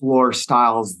 explore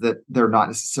styles that they're not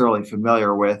necessarily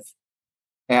familiar with,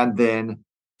 and then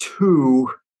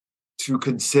two, to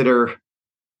consider,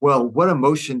 well, what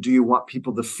emotion do you want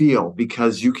people to feel?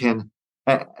 Because you can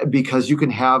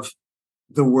have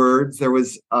the words. There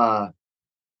was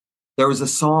a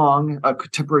song, a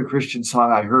contemporary Christian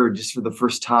song I heard just for the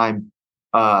first time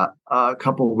a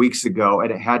couple of weeks ago,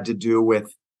 and it had to do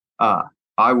with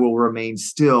I will remain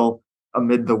still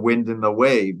amid the wind and the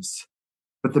waves.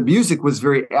 but the music was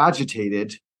very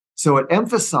agitated. So it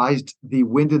emphasized the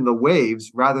wind and the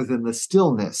waves rather than the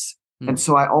stillness. And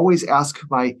so I always ask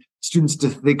my students to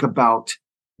think about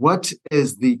what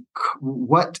is the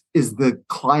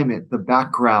climate, the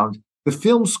background, the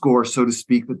film score, so to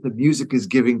speak, that the music is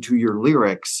giving to your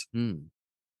lyrics,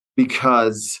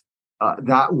 because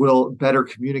that will better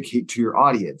communicate to your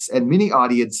audience. And many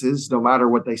audiences, no matter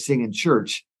what they sing in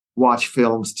church, watch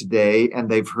films today, and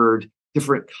they've heard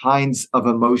different kinds of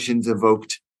emotions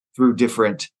evoked through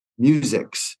different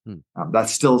musics.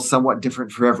 That's still somewhat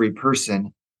different for every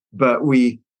person. But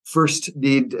we first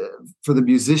need, for the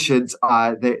musicians,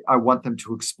 I want them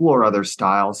to explore other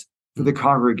styles. For the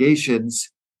congregations,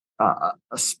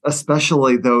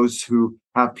 especially those who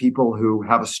have people who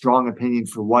have a strong opinion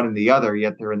for one and the other,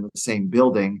 yet they're in the same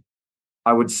building,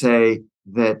 I would say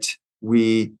that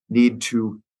we need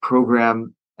to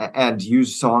program and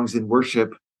use songs in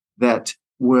worship that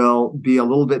will be a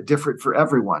little bit different for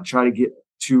everyone. Try to get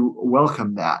to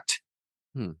welcome that.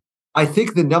 I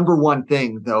think the number one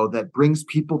thing, though, that brings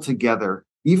people together,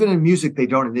 even in music they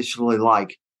don't initially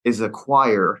like, is a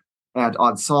choir and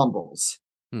ensembles.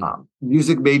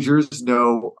 Music majors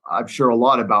know, I'm sure, a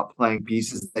lot about playing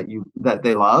pieces that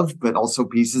they love, but also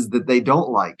pieces that they don't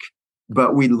like.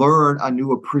 But we learn a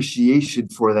new appreciation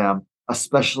for them,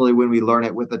 especially when we learn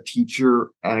it with a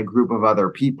teacher and a group of other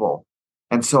people.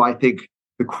 And so I think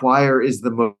the choir is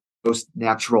the most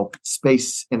natural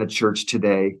space in a church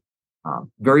today.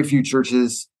 Very few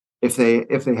churches, if they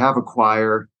have a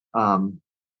choir,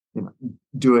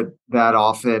 do it that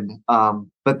often.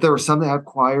 But there are some that have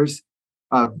choirs.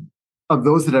 Of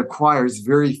those that have choirs,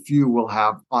 very few will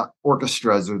have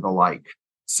orchestras or the like.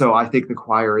 So I think the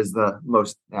choir is the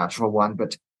most natural one.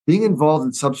 But being involved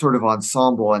in some sort of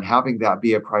ensemble and having that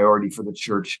be a priority for the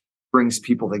church brings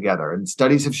people together. And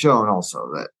studies have shown also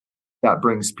that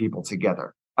brings people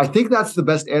together. I think that's the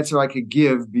best answer I could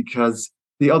give, because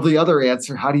the other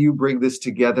answer, how do you bring this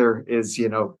together, is,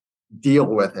 deal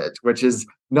with it, which is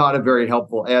not a very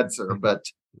helpful answer. But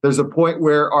there's a point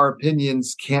where our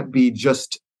opinions can't be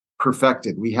just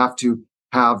perfected. We have to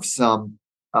have some,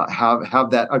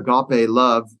 have that agape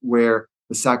love where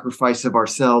the sacrifice of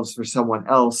ourselves for someone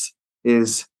else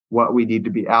is what we need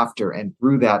to be after. And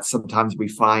through that, sometimes we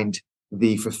find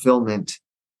the fulfillment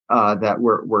that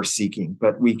we're seeking.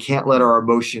 But we can't let our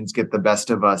emotions get the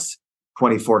best of us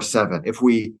 24/7. If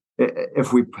we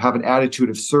have an attitude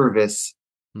of service,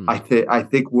 I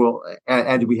think we'll,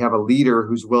 and we have a leader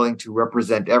who's willing to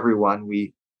represent everyone,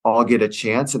 we all get a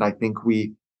chance. And I think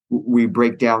we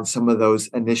break down some of those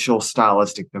initial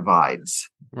stylistic divides.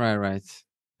 Right.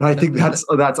 And I think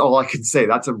that's all I can say.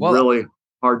 That's a really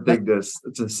hard thing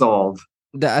to solve.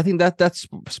 I think that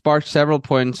sparked several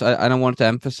points I want to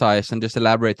emphasize and just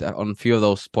elaborate on a few of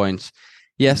those points.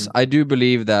 Yes, I do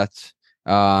believe that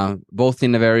both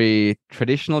in a very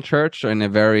traditional church or in a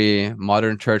very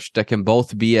modern church, there can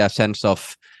both be a sense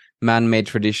of man-made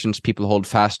traditions people hold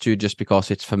fast to just because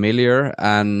it's familiar,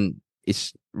 and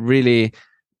it's really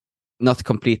not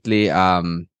completely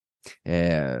like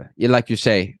you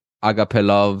say, agape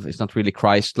love is not really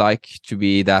Christ-like to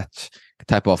be that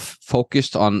type of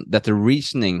focused on that. The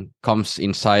reasoning comes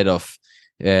inside of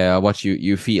what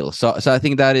you feel. So I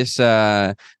think that is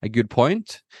a good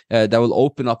point. That will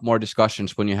open up more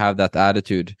discussions when you have that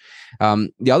attitude.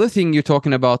 The other thing you're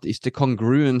talking about is the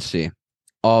congruency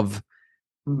of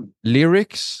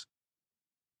lyrics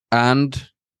and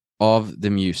of the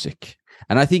music.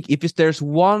 And I think if there's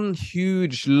one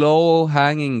huge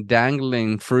low-hanging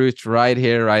dangling fruit right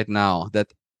here, right now,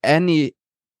 that any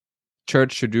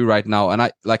church should do right now,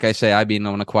 and like I say, I've been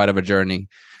on quite of a journey,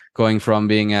 going from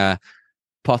being a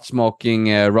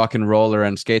pot-smoking rock and roller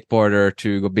and skateboarder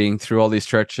to being through all these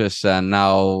churches, and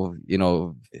now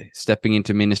stepping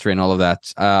into ministry and all of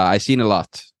that. I've seen a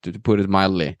lot, to put it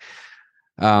mildly.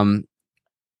 And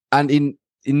in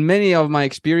many of my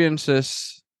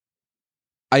experiences,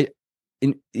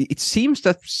 it seems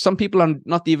that some people are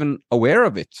not even aware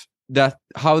of it, that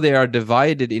how they are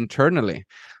divided internally.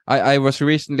 I was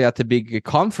recently at a big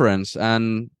conference,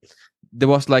 and there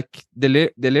was like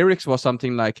the lyrics was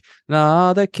something like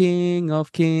 "Now the King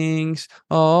of Kings,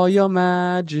 oh your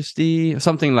Majesty,"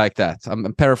 something like that.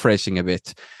 I'm paraphrasing a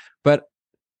bit, but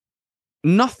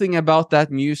nothing about that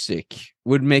music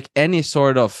would make any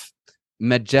sort of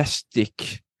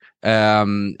majestic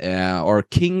or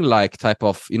king-like type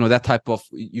of, that type of,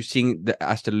 you sing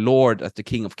as the Lord, as the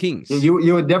King of Kings.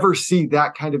 You would never see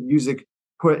that kind of music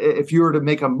put, if you were to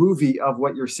make a movie of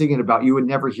what you're singing about, you would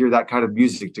never hear that kind of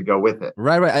music to go with it.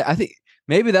 Right. I think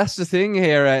maybe that's the thing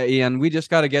here, Ian. We just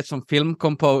got to get some film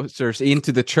composers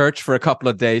into the church for a couple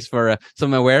of days for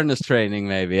some awareness training,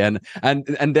 maybe, and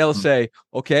they'll say,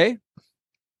 okay,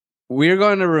 we're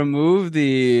going to remove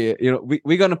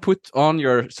we're going to put on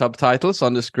your subtitles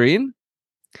on the screen,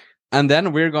 and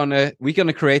then we're going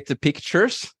to create the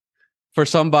pictures for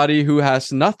somebody who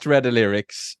has not read the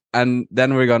lyrics, and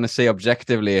then we're going to say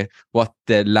objectively what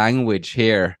the language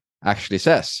here actually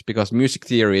says, because music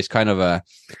theory is kind of a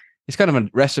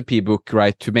recipe book,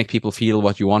 right, to make people feel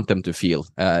what you want them to feel.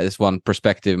 Is one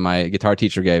perspective my guitar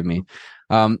teacher gave me.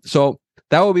 So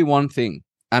that would be one thing,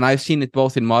 and I've seen it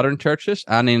both in modern churches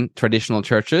and in traditional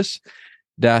churches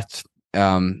that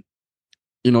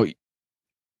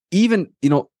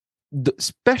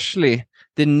especially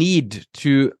the need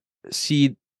to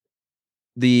see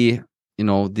the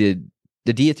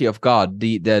deity of God,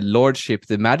 the lordship,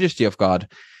 the majesty of God.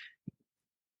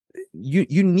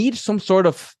 You need some sort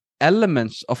of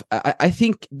elements of, I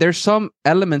think there's some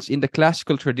elements in the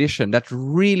classical tradition that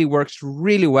really works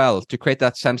really well to create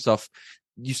that sense of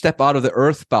you step out of the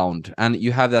earthbound and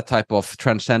you have that type of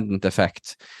transcendent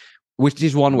effect, which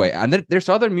is one way. And there's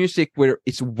other music where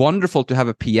it's wonderful to have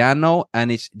a piano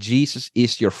and it's Jesus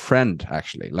is your friend,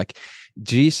 actually. Like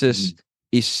Jesus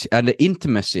is, and the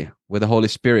intimacy with the Holy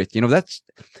Spirit,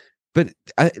 but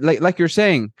like you're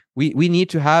saying, we need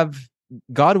to have,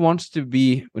 God wants to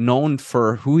be known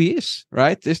for who he is,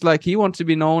 right? It's like he wants to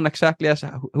be known exactly as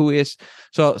who he is.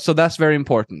 So that's very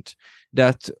important,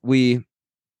 that we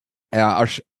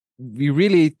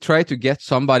really try to get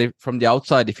somebody from the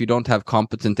outside. If you don't have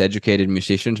competent, educated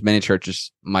musicians, many churches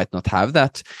might not have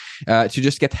that, to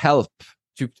just get help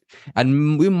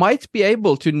and we might be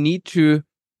able to need to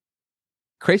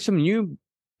create some new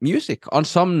music on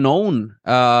some known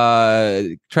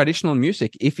traditional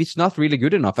music. If it's not really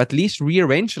good enough, at least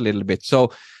rearrange a little bit.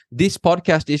 So this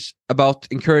podcast is about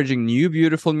encouraging new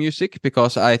beautiful music,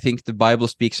 because I think the Bible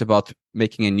speaks about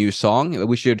making a new song.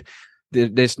 We should,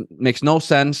 this makes no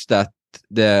sense that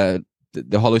the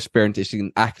Holy Spirit is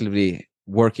actively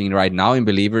working right now in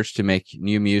believers to make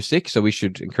new music, so we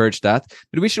should encourage that,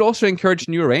 but we should also encourage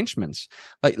new arrangements,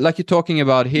 like you're talking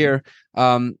about here.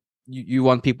 You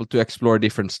want people to explore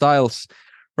different styles,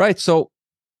 right? So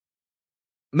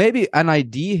maybe an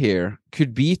idea here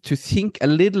could be to think a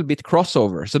little bit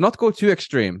crossover. So not go too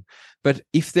extreme, but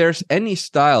if there's any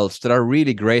styles that are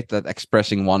really great at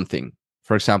expressing one thing,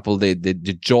 for example, the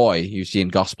joy you see in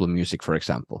gospel music, for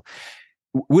example,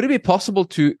 would it be possible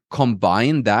to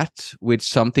combine that with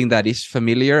something that is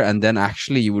familiar, and then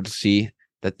actually you would see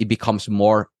that it becomes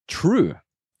more true?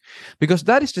 Because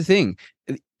that is the thing.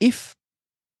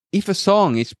 If a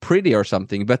song is pretty or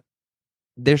something, but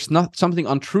there's not something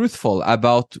untruthful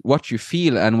about what you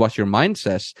feel and what your mind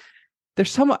says, I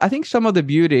think some of the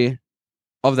beauty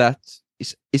of that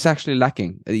is actually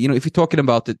lacking. If you're talking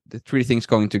about the three things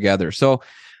going together. So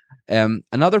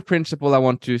another principle I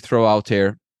want to throw out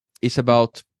here is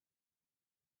about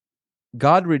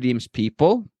God redeems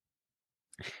people.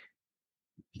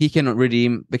 He can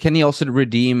redeem, but can he also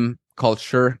redeem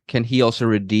culture? Can he also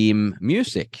redeem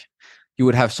music? You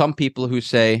would have some people who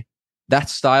say that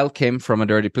style came from a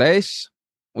dirty place,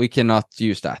 we cannot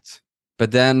use that.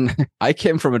 But then I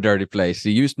came from a dirty place,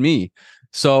 he used me.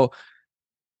 So,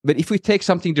 but if we take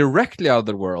something directly out of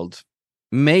the world,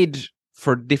 made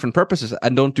for different purposes,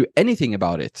 and don't do anything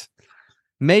about it,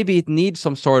 maybe it needs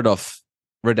some sort of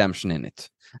redemption in it.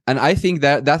 And I think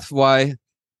that's why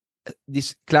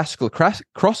this classical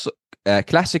crossover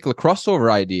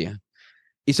idea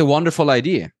is a wonderful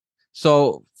idea.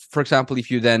 So, for example, if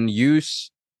you then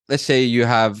use, let's say you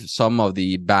have some of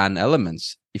the band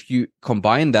elements, if you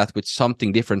combine that with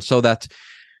something different, so that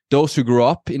those who grew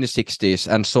up in the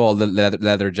 60s and saw the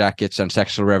leather jackets and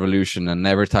sexual revolution, and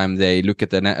every time they look at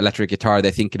the electric guitar, they're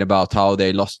thinking about how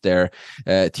they lost their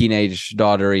teenage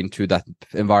daughter into that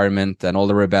environment and all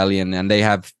the rebellion, and they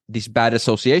have this bad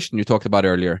association you talked about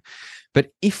earlier.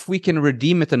 But if we can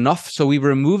redeem it enough so we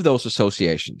remove those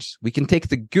associations, we can take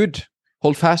the good,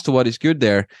 hold fast to what is good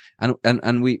there,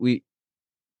 and we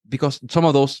because some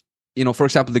of those, for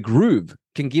example, the groove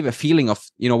can give a feeling of,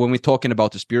 when we're talking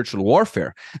about the spiritual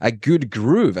warfare, a good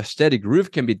groove, a steady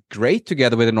groove can be great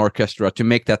together with an orchestra to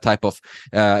make that type of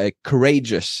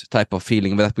courageous type of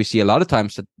feeling that we see a lot of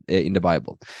times in the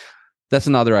Bible. That's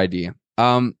another idea.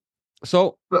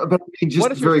 So, but just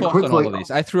what is your very thoughts quickly on all of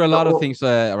these? I threw a lot of things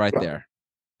right there.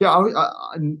 Yeah,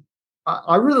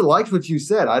 I really liked what you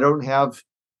said. I don't have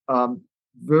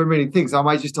very many things. I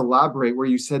might just elaborate where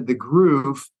you said the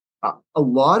groove. A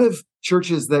lot of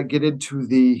churches that get into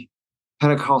the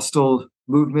Pentecostal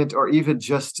movement, or even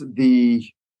just the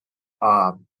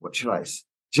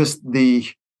just the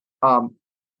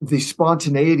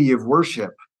spontaneity of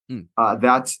worship.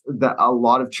 That's that a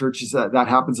lot of churches that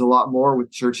happens a lot more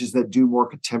with churches that do more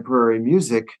contemporary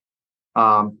music,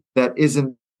 that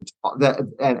isn't that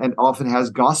and often has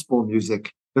gospel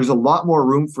music. There's a lot more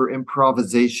room for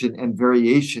improvisation and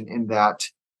variation in that,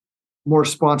 more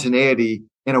spontaneity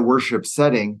in a worship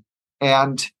setting.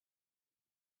 And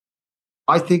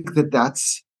I think that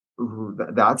that's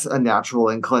a natural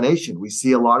inclination. We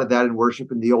see a lot of that in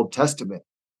worship in the Old Testament.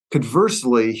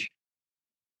 Conversely,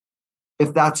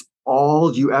 if that's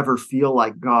all you ever feel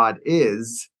like God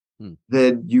is,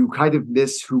 then you kind of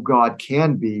miss who God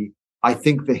can be. I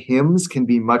think the hymns can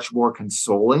be much more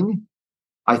consoling.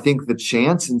 I think the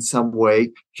chants in some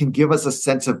way can give us a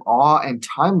sense of awe and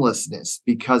timelessness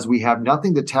because we have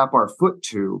nothing to tap our foot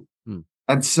to.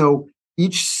 And so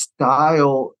each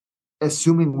style,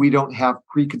 assuming we don't have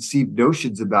preconceived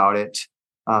notions about it,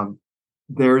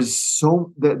 there's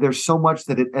so much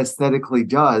that it aesthetically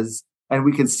does, and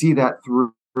we can see that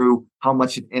through how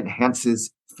much it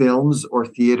enhances films or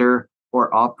theater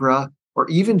or opera, or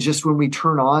even just when we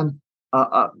turn on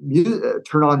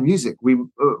music.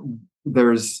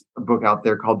 There's a book out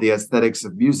there called The Aesthetics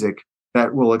of Music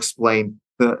that will explain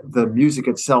the music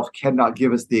itself cannot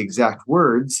give us the exact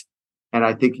words, and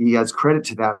I think he has credit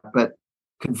to that. But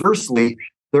conversely,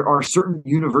 there are certain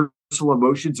universal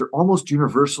emotions or almost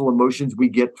universal emotions we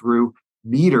get through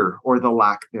meter or the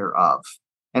lack thereof.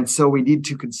 And so we need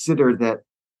to consider that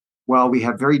while we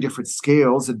have very different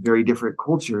scales and very different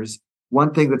cultures,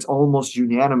 one thing that's almost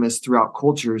unanimous throughout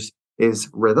cultures is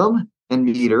rhythm and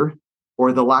meter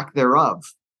or the lack thereof.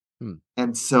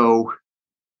 And so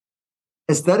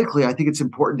aesthetically, I think it's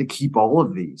important to keep all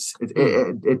of these.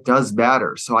 It does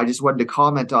matter. So I just wanted to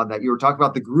comment on that. You were talking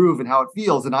about the groove and how it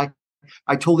feels, and I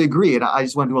totally agree. And I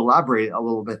just wanted to elaborate a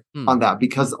little bit on that,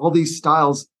 because all these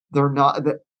styles, they're not,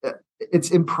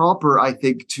 it's improper, I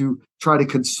think, to try to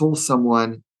console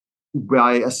someone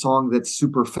by a song that's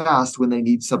super fast when they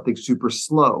need something super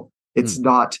slow. It's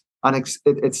not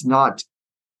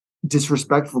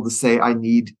disrespectful to say I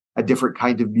need a different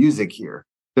kind of music here.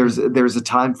 There's a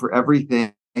time for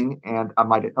everything, and I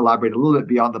might elaborate a little bit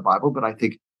beyond the Bible, but I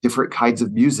think different kinds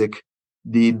of music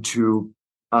need to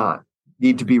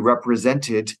be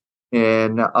represented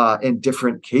in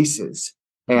different cases.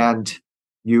 And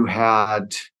you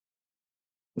had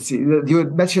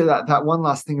mentioned that one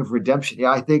last thing of redemption.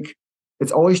 Yeah, I think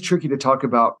it's always tricky to talk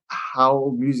about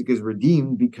how music is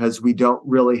redeemed because we don't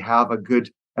really have a good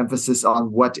emphasis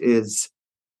on what is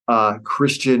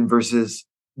Christian versus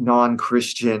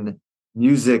non-Christian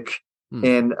music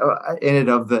in and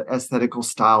of the aesthetical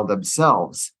style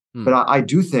themselves. But I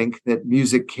do think that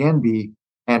music can be,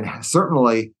 and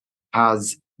certainly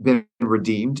has been,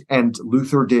 redeemed. And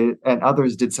Luther did, and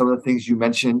others did some of the things you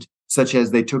mentioned, such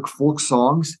as they took folk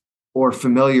songs or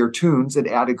familiar tunes and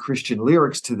added Christian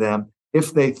lyrics to them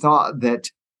if they thought that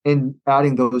in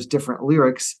adding those different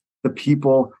lyrics, the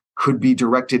people could be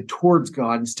directed towards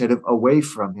God instead of away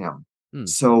from him.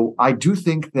 So I do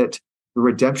think that the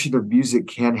redemption of music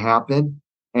can happen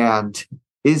and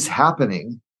is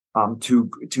happening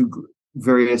to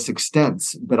various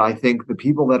extents. But I think the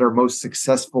people that are most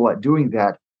successful at doing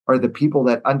that are the people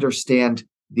that understand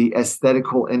the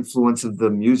aesthetical influence of the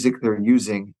music they're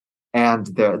using and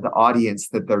the audience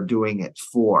that they're doing it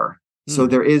for. So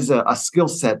there is a skill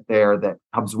set there that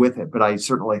comes with it. But I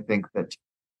certainly think that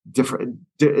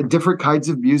different kinds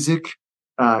of music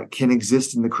can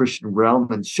exist in the Christian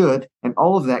realm and should, and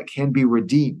all of that can be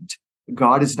redeemed.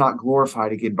 God is not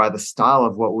glorified again by the style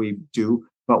of what we do,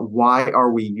 but why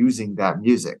are we using that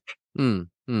music? And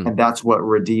that's what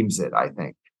redeems it, I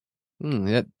think.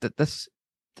 Yeah, that's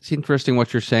interesting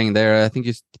what you're saying there. I think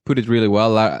you put it really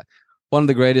well. One of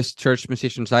the greatest church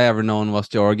musicians I ever known was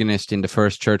the organist in the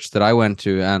first church that I went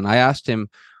to, and I asked him,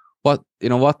 what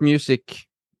music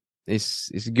is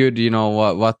good,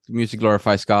 what music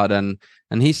glorifies God, and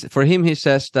for him he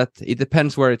says that it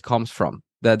depends where it comes from.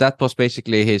 That was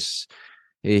basically his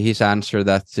answer,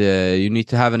 that you need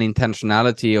to have an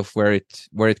intentionality of where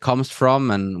it comes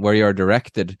from and where you're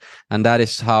directed, and that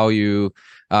is how you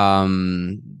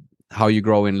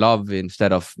grow in love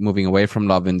instead of moving away from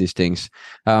love in these things.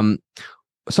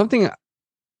 Something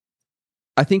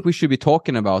I think we should be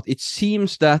talking about, it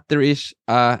seems that there is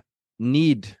a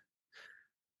need.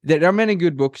 There are many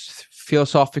good books,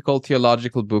 philosophical,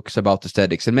 theological books about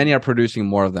aesthetics, and many are producing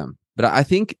more of them. But I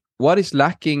think what is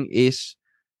lacking is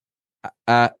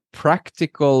a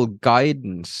practical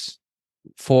guidance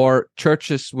for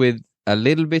churches with a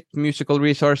little bit musical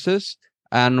resources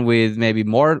and with maybe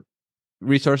more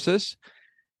resources,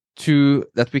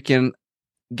 that we can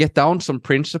get down some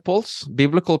principles,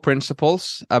 biblical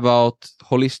principles about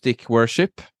holistic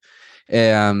worship,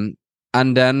 and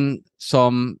then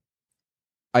some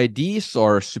ideas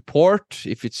or support.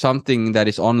 If it's something that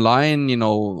is online,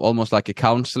 almost like a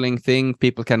counseling thing,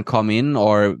 people can come in,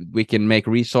 or we can make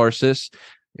resources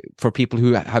for people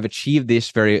who have achieved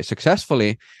this very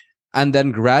successfully. And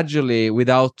then gradually,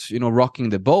 without rocking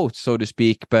the boat, so to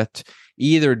speak, but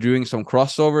either doing some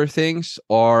crossover things,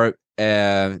 or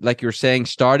like you're saying,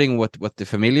 starting with the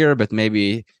familiar, but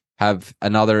maybe have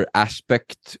another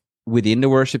aspect within the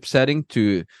worship setting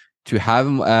to have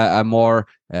a more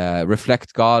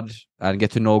reflect God and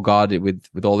get to know God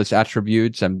with all His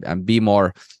attributes, and be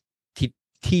more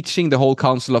teaching the whole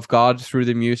counsel of God through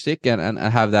the music, and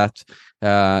have that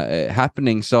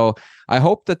happening. So I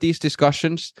hope that these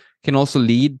discussions can also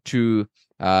lead to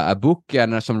a book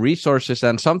and some resources,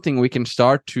 and something we can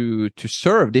start to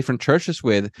serve different churches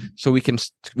with, so we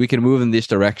can move in this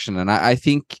direction. And I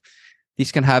think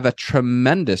this can have a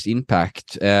tremendous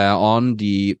impact on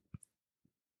the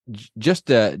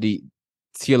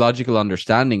theological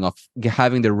understanding of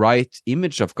having the right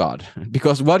image of God.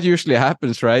 Because what usually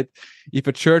happens, right, if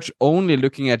a church only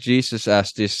looking at Jesus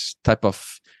as this type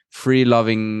of free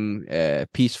loving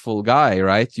peaceful guy,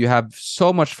 right, you have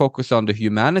so much focus on the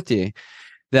humanity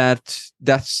that's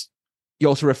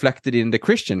also reflected in the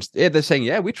Christians. They're saying,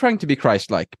 yeah, we're trying to be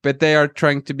Christ-like, but they are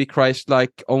trying to be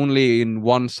Christ-like only in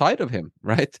one side of Him,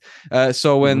 right?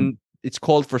 So when it's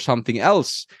called for something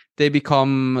else, they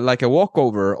become like a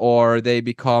walkover, or they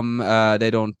become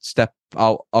they don't step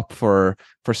up for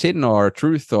sin or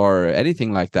truth or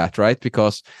anything like that, right?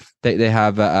 Because they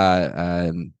have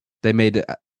they made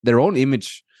their own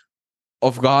image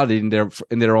of God in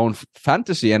their own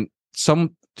fantasy, and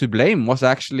some to blame was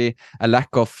actually a lack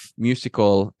of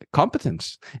musical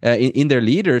competence in their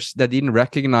leaders that didn't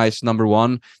recognize, number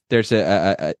one, there's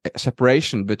a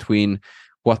separation between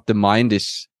what the mind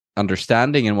is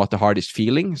understanding and what the heart is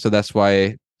feeling. So that's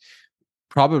why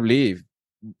probably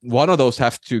one of those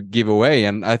have to give away.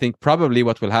 And I think probably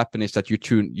what will happen is that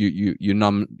you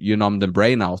numb the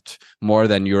brain out more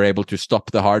than you're able to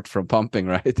stop the heart from pumping,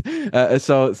 right?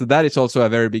 So that is also a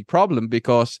very big problem,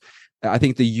 because I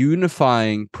think the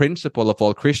unifying principle of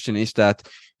all Christian is that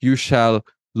you shall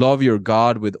love your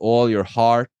God with all your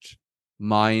heart,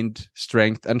 mind,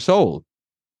 strength, and soul.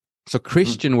 So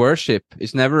Christian worship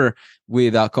is never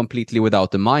completely without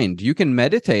the mind. You can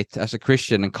meditate as a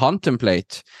Christian and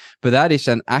contemplate, but that is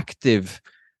an active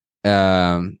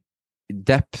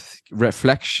depth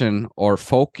reflection or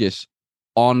focus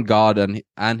on God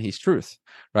and His truth,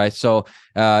 right? So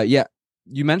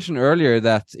you mentioned earlier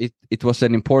that it was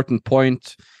an important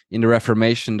point in the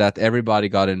Reformation that everybody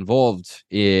got involved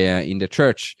in the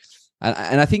church,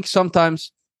 and I think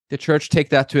sometimes the church take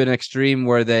that to an extreme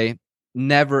where they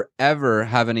never ever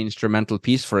have an instrumental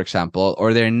piece, for example,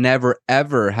 or they never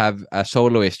ever have a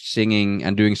soloist singing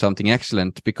and doing something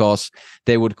excellent, because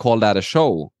they would call that a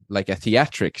show, like a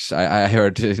theatrics. I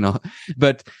heard,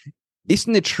 but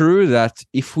isn't it true that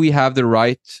if we have the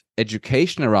right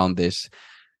education around this,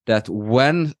 that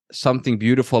when something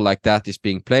beautiful like that is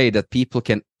being played, that people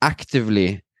can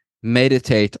actively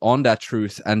meditate on that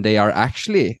truth, and they are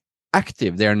actually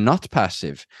active, they are not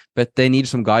passive, but they need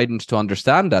some guidance to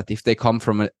understand that if they come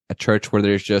from a church where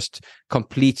there's just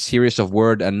complete series of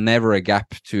word and never a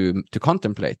gap to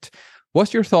contemplate.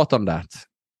 What's your thought on that?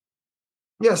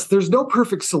 Yes, there's no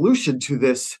perfect solution to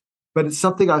this, but it's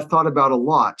something I've thought about a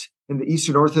lot. In the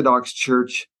Eastern Orthodox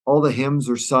Church, all the hymns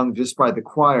are sung just by the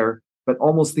choir, but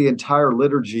almost the entire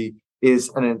liturgy is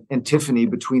an antiphony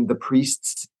between the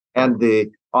priests and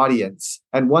the audience.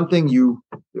 And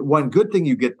one good thing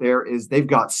you get there is they've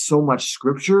got so much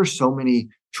scripture, so many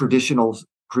traditional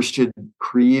Christian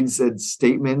creeds and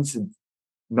statements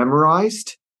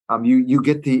memorized. You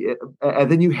get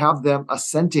and then you have them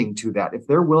assenting to that. If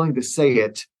they're willing to say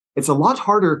it, it's a lot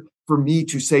harder for me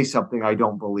to say something I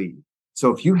don't believe.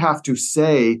 So if you have to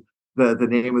say the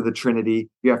name of the Trinity,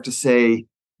 you have to say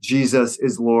Jesus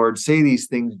is Lord, say these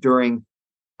things during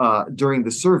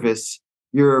the service,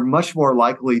 you're much more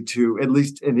likely to, at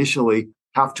least initially,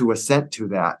 have to assent to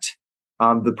that.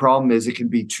 The problem is it can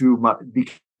be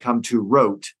become too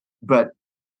rote, but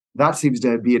that seems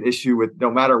to be an issue with no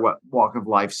matter what walk of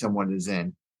life someone is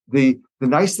in. The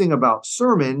nice thing about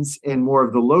sermons in more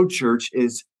of the low church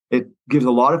is it gives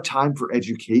a lot of time for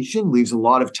education, leaves a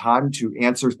lot of time to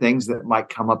answer things that might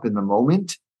come up in the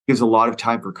moment, gives a lot of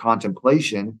time for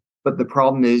contemplation. But the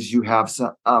problem is you have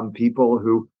some people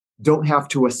who don't have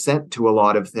to assent to a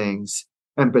lot of things.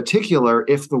 In particular,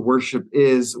 if the worship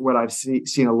is what I've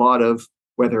seen a lot of,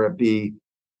 whether it be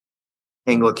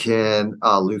Anglican,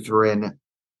 Lutheran,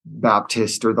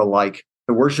 Baptist or the like.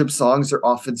 The worship songs are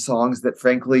often songs that,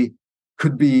 frankly,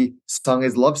 could be sung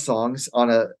as love songs on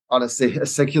a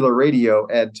secular radio,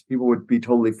 and people would be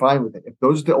totally fine with it. If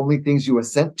those are the only things you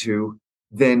assent to,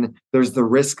 then there's the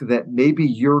risk that maybe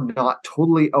you're not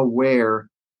totally aware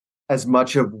as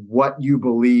much of what you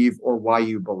believe or why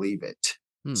you believe it.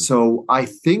 So I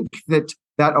think that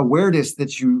awareness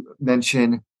that you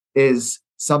mention is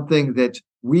something that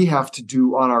we have to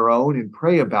do on our own and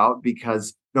pray about,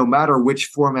 because no matter which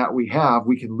format we have,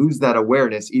 we can lose that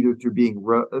awareness either through being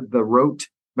the rote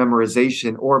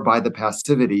memorization or by the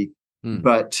passivity.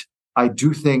 But I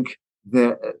do think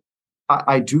that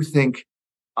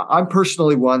I'm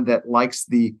personally one that likes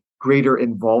the greater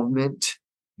involvement,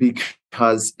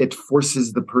 because it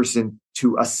forces the person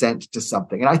to assent to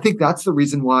something. And I think that's the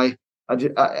reason why, a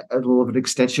little of an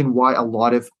extension, why a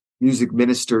lot of music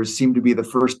ministers seem to be the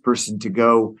first person to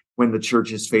go when the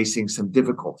church is facing some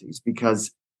difficulties,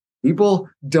 because people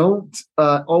don't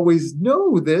always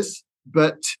know this,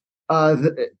 but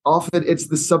often it's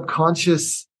the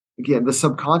subconscious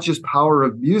power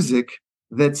of music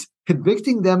that's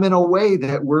convicting them in a way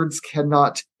that words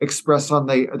cannot express on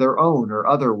their own or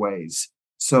other ways.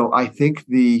 So I think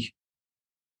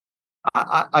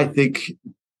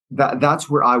that's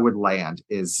where I would land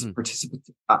is participate.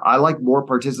 I like more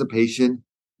participation,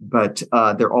 but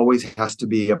there always has to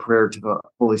be a prayer to the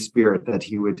Holy Spirit that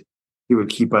he would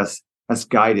keep us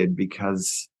guided,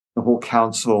 because the whole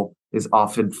counsel is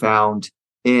often found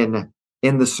in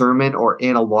the sermon or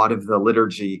in a lot of the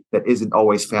liturgy that isn't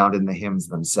always found in the hymns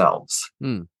themselves.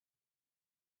 Well,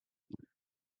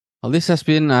 this has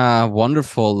been a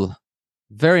wonderful,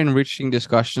 very enriching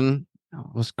discussion.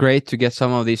 It was great to get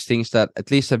some of these things that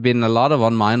at least have been a lot of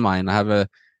on my mind. I have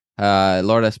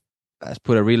Lord has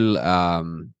put a real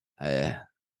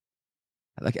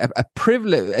like a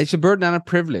privilege. It's a burden and a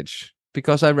privilege,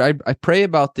 because I pray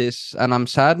about this, and I'm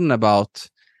saddened about.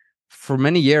 For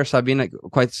many years, I've been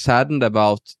quite saddened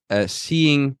about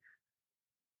seeing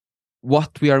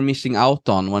what we are missing out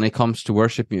on when it comes to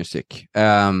worship music,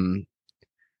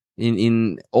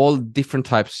 in all different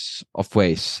types of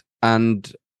ways.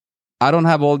 And I don't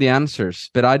have all the answers,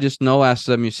 but I just know, as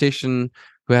a musician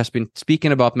who has been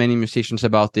speaking about many musicians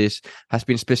about this, has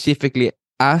been specifically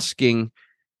asking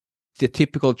the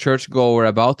typical churchgoer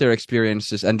about their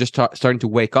experiences, and just starting to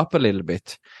wake up a little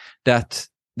bit, that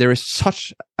there is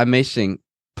such amazing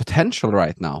potential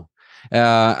right now.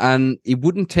 And it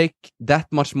wouldn't take that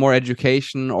much more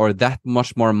education or that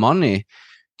much more money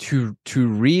to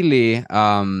really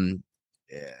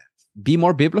be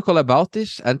more biblical about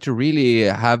this, and to really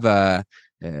have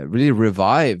really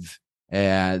revive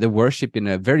the worship in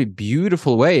a very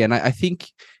beautiful way. And I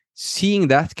think seeing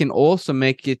that can also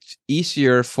make it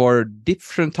easier for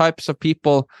different types of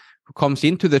people who comes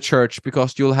into the church,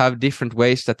 because you'll have different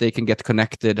ways that they can get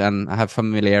connected and have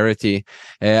familiarity.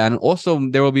 And also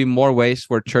there will be more ways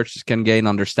where churches can gain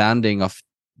understanding of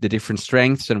the different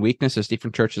strengths and weaknesses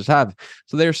different churches have.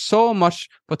 So there's so much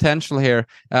potential here.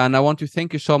 And I want to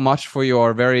thank you so much for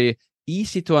your very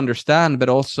easy to understand, but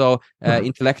also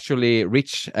intellectually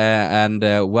rich and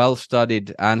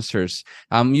well-studied answers.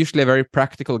 I'm usually a very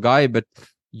practical guy, but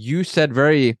you said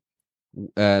very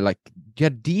you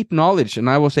had deep knowledge, and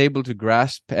I was able to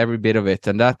grasp every bit of it,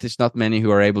 and that is not many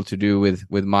who are able to do with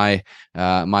my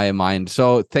my mind.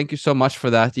 So thank you so much for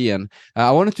that, Ian.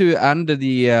 I wanted to end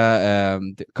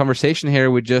the conversation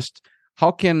here with just,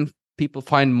 how can people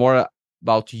find more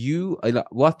about you?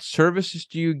 What services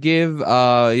do you give?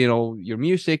 Your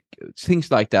music,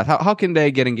 things like that. How can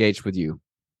they get engaged with you?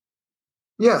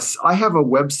 Yes, I have a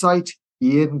website,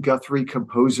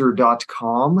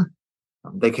 ianguthreycomposer.com.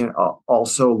 They can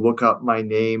also look up my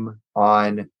name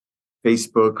on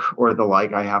Facebook or the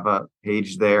like. I have a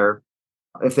page there.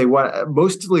 If they want,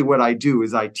 mostly what I do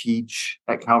is I teach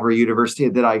at Calvary University,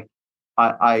 and then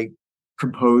I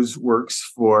compose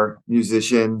works for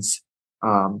musicians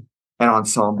and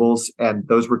ensembles, and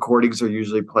those recordings are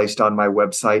usually placed on my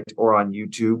website or on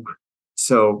YouTube.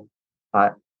 So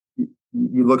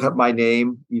you look up my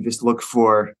name, you just look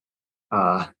for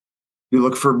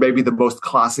maybe the most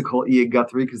classical Ian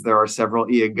Guthrie, because there are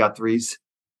several Ian Guthries.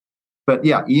 But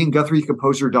yeah,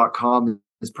 ianguthreycomposer.com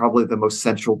is probably the most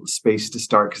central space to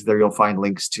start, because there you'll find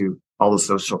links to all the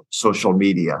social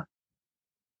media.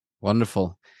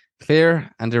 Wonderful.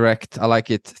 Clear and direct. I like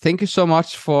it. Thank you so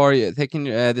much for taking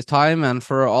the time, and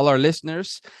for all our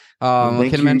listeners.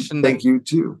 Thank you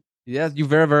too. Yes, you're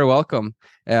very, very welcome.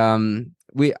 I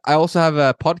also have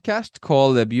a podcast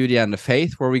called The Beauty and the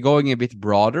Faith, where we're going a bit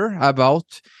broader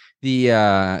about the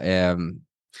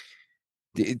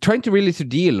trying to really to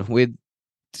deal with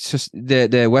just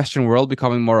the Western world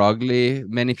becoming more ugly.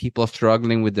 Many people are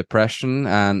struggling with depression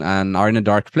and are in a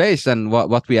dark place. And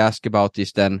what we ask about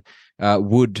is then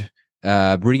would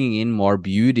bringing in more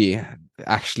beauty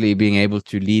actually being able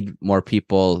to lead more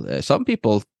people, some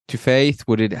people, to faith?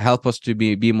 Would it help us to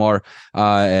be more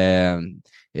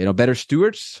better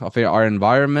stewards of our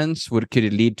environments? Could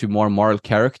it lead to more moral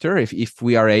character if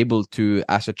we are able to,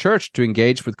 as a church, to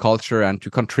engage with culture and to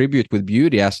contribute with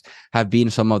beauty, as have been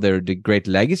some of the great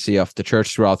legacy of the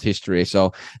church throughout history?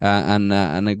 So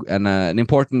an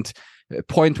important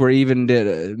point where even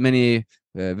many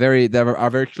that are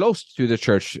very close to the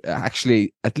church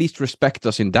actually at least respect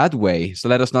us in that way. So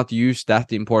let us not use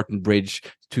that important bridge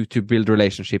to build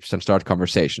relationships and start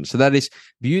conversations. So that is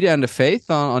Beauty and the Faith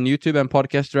on YouTube and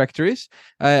podcast directories.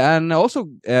 And also,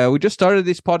 we just started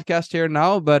this podcast here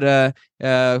now, but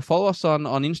follow us on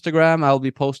Instagram. I'll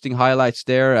be posting highlights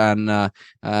there and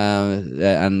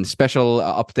special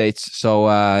updates. So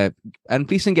and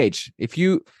please engage.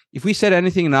 If we said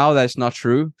anything now that's not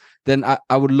true, then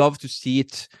I would love to see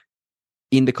it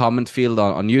in the comment field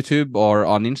on YouTube or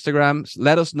on Instagram.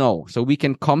 Let us know so we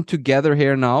can come together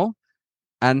here now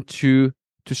and to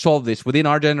solve this within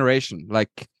our generation.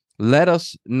 Like, let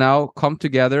us now come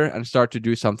together and start to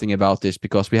do something about this,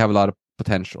 because we have a lot of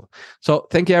potential. So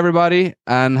thank you, everybody,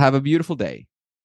 and have a beautiful day.